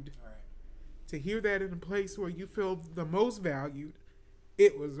valued. Right. To hear that in a place where you feel the most valued,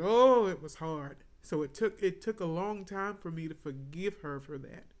 it was hard. So it took a long time for me to forgive her for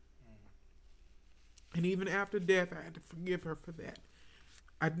that. And even after death, I had to forgive her for that.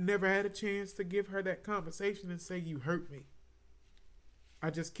 I'd never had a chance to give her that conversation and say, you hurt me. I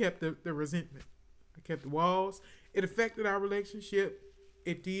just kept the resentment. I kept the walls. It affected our relationship.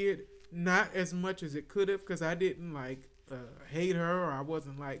 It did, not as much as it could have, because I didn't hate her, or I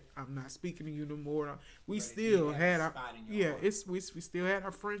wasn't like, I'm not speaking to you no more. We still had our, we still had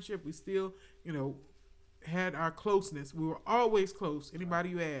our friendship. We still, had our closeness. We were always close. Anybody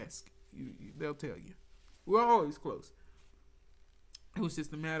you ask, they'll tell you. We were always close. It was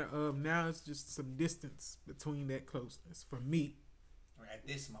just a matter of, now it's just some distance between that closeness for me. Or at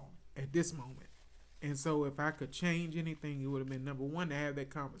this moment. At this moment. And so if I could change anything, it would have been, number one, to have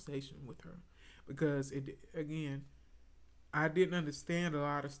that conversation with her. Because, I didn't understand a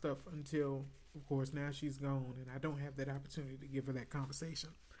lot of stuff until, of course, now she's gone, and I don't have that opportunity to give her that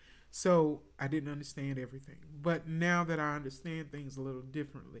conversation. So I didn't understand everything. But now that I understand things a little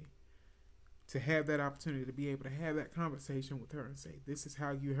differently, to have that opportunity to be able to have that conversation with her and say, this is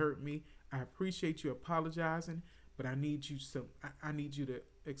how you hurt me. I appreciate you apologizing, but I need you to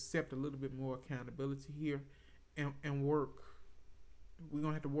accept a little bit more accountability here and work. We're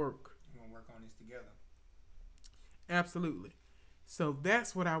going to have to work. We're going to work on this together. Absolutely. So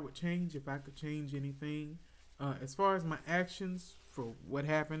that's what I would change if I could change anything. As far as my actions for what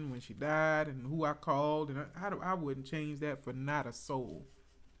happened when she died and who I called, and I wouldn't change that for not a soul.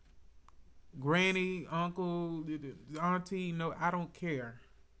 Granny, uncle, auntie, no, I don't care.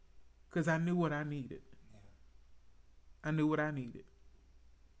 Because I knew what I needed. Yeah. I knew what I needed.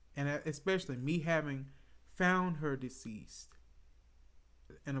 and especially me having found her deceased,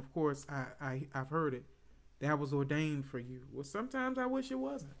 and of course I've heard it, that was ordained for you. Well, sometimes I wish it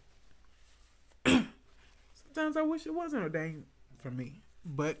wasn't. Sometimes I wish it wasn't ordained for me.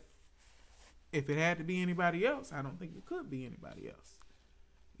 But if it had to be anybody else, I don't think it could be anybody else.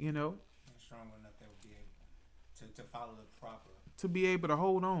 You know, And strong enough that would be able to follow the proper, to be able to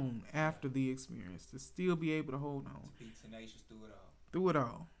hold on after the experience, to still be able to hold on to be tenacious through it all. through it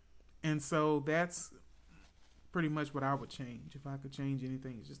all. And so that's pretty much what I would change. If I could change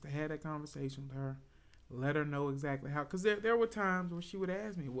anything, is just to have that conversation with her, let her know exactly how. Because there were times where she would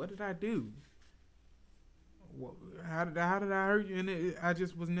ask me, what did I do? How did I hurt you? And I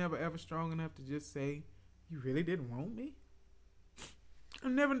just was never ever strong enough to just say, you really didn't want me?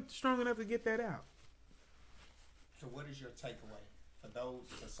 I'm never strong enough to get that out. So what is your takeaway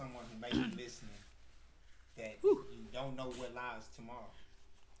for someone who may be listening that Whew. you don't know what lies tomorrow?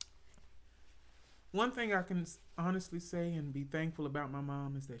 One thing I can honestly say and be thankful about my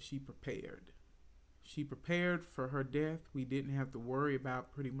mom is that she prepared. She prepared for her death. We didn't have to worry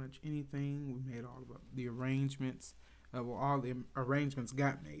about pretty much anything. We made all of the arrangements. All the arrangements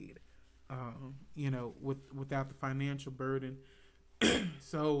got made, without the financial burden.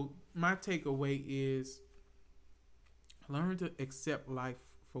 So my takeaway is learn to accept life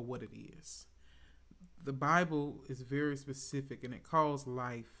for what it is. The Bible is very specific, and it calls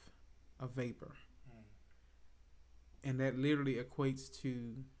life a vapor. And that literally equates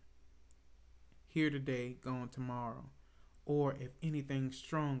to here today, gone tomorrow. Or if anything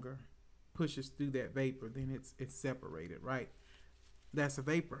stronger pushes through that vapor, then it's separated, right? That's a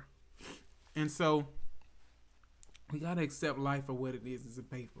vapor. And so we got to accept life for what it is as a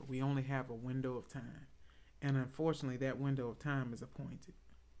vapor. We only have a window of time. And unfortunately, that window of time is appointed,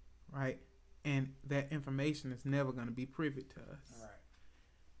 right? And that information is never going to be privy to us. Right.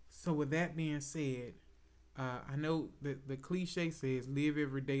 So with that being said, I know that the cliche says live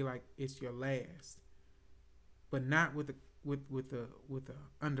every day like it's your last, but not with the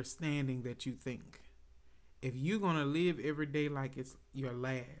understanding that you think. If you're gonna live every day like it's your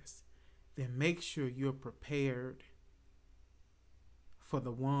last, then make sure you're prepared for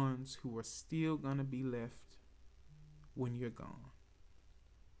the ones who are still gonna be left when you're gone.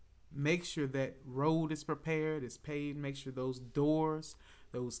 Make sure that road is prepared, is paved. Make sure those doors,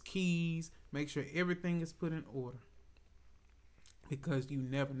 those keys, make sure everything is put in order. Because you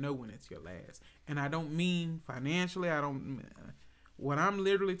never know when it's your last. And I don't mean financially. What I'm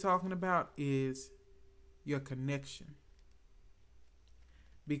literally talking about is your connection.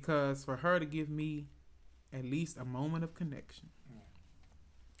 Because for her to give me at least a moment of connection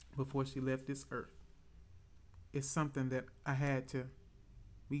before she left this earth, it's something that I had to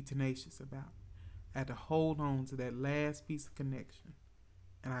be tenacious about. I had to hold on to that last piece of connection.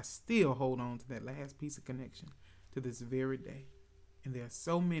 And I still hold on to that last piece of connection to this very day. And there are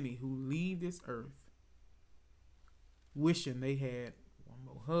so many who leave this earth wishing they had one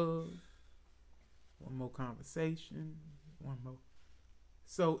more hug, one more conversation, one more.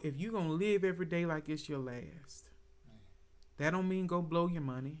 So if you're going to live every day like it's your last, that don't mean go blow your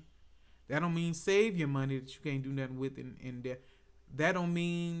money. That don't mean save your money that you can't do nothing with in there. That don't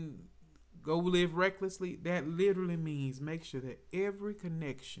mean go live recklessly. That literally means make sure that every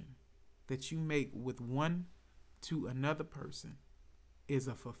connection that you make with one to another person is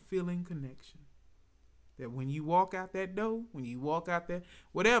a fulfilling connection. That when you walk out that door, when you walk out that,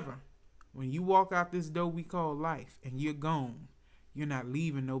 whatever, when you walk out this door we call life and you're gone, you're not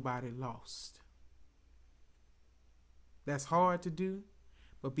leaving nobody lost. That's hard to do,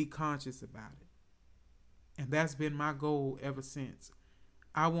 but be conscious about it. And that's been my goal ever since.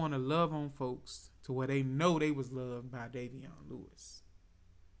 I want to love on folks to where they know they was loved by Davion Lewis.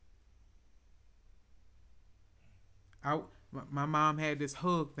 My mom had this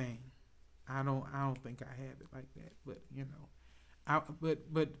hug thing. I don't think I have it like that, but you know, but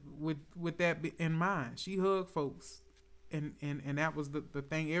with that in mind, she hugged folks, and that was the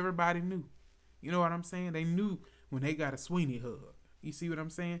thing everybody knew. You know what I'm saying? They knew when they got a Sweeney hug. You see what I'm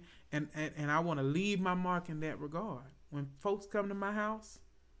saying? And I want to leave my mark in that regard. When folks come to my house,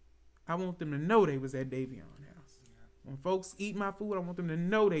 I want them to know they was at Davion house. Yeah. When folks eat my food, I want them to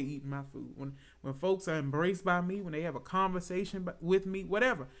know they eat my food. When folks are embraced by me, when they have a conversation with me,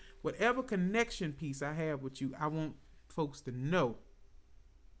 whatever connection piece I have with you, I want folks to know,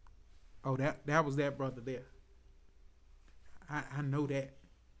 oh, that was that brother there. I know that.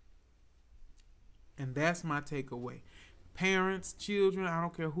 And that's my takeaway. Parents, children, I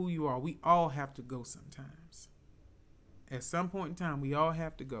don't care who you are, we all have to go sometimes. At some point in time, we all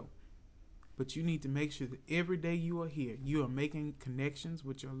have to go. but you need to make sure that every day you are here, you are making connections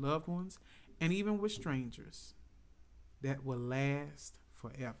with your loved ones and even with strangers that will last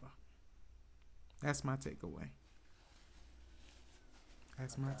forever. That's my takeaway.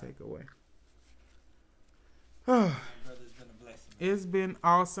 That's my takeaway. Brother, it's been a blessing. It's been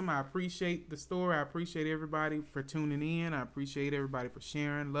awesome. I appreciate the story. I appreciate everybody for tuning in. I appreciate everybody for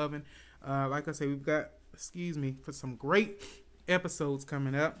sharing, loving. Like I say, we've got, for some great episodes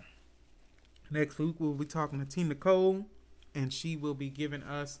coming up. Next week, we'll be talking to Tina Cole, and she will be giving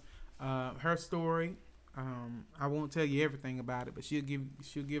us her story. I won't tell you everything about it, but she'll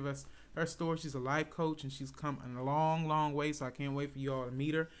give us her story. She's a life coach, and she's come a long, long way, so I can't wait for you all to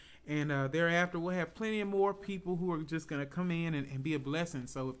meet her. And thereafter, we'll have plenty of more people who are just going to come in and be a blessing.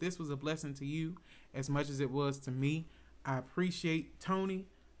 So if this was a blessing to you as much as it was to me, I appreciate Tony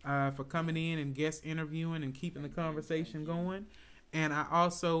for coming in and guest interviewing and keeping the conversation going. And I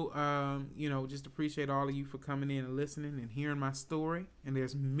also, just appreciate all of you for coming in and listening and hearing my story. And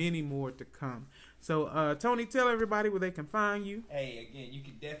there's many more to come. So, Tony, tell everybody where they can find you. Hey, again, you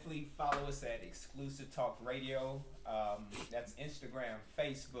can definitely follow us at Exclusive Talk Radio. That's Instagram,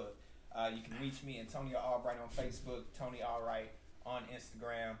 Facebook. You can reach me, Antonio Albright, on Facebook, Tony Albright on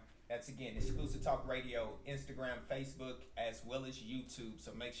Instagram. That's, again, Exclusive Talk Radio, Instagram, Facebook, as well as YouTube.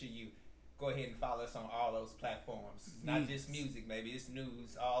 So make sure you go ahead and follow us on all those platforms. It's not just music, baby. It's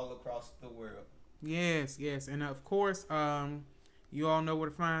news all across the world. Yes. And, of course, you all know where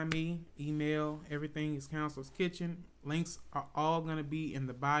to find me. Email, everything is Counselor's Kitchen. Links are all going to be in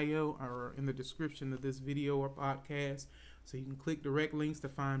the bio or in the description of this video or podcast. So you can click direct links to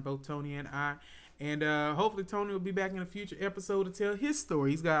find both Tony and I. And hopefully Tony will be back in a future episode to tell his story.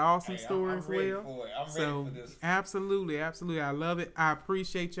 He's got awesome stories as well. I'm ready for this. Absolutely. I love it. I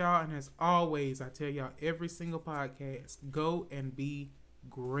appreciate y'all. And as always, I tell y'all every single podcast, go and be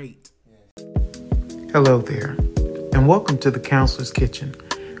great. Yes. Hello there, and welcome to the Counselor's Kitchen,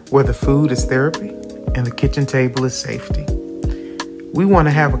 where the food is therapy and the kitchen table is safety. We want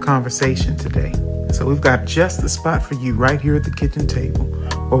to have a conversation today, so we've got just the spot for you right here at the kitchen table,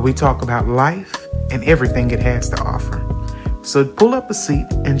 where we talk about life and everything it has to offer. So pull up a seat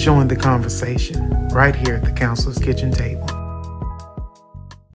and join the conversation right here at the Counselor's Kitchen table.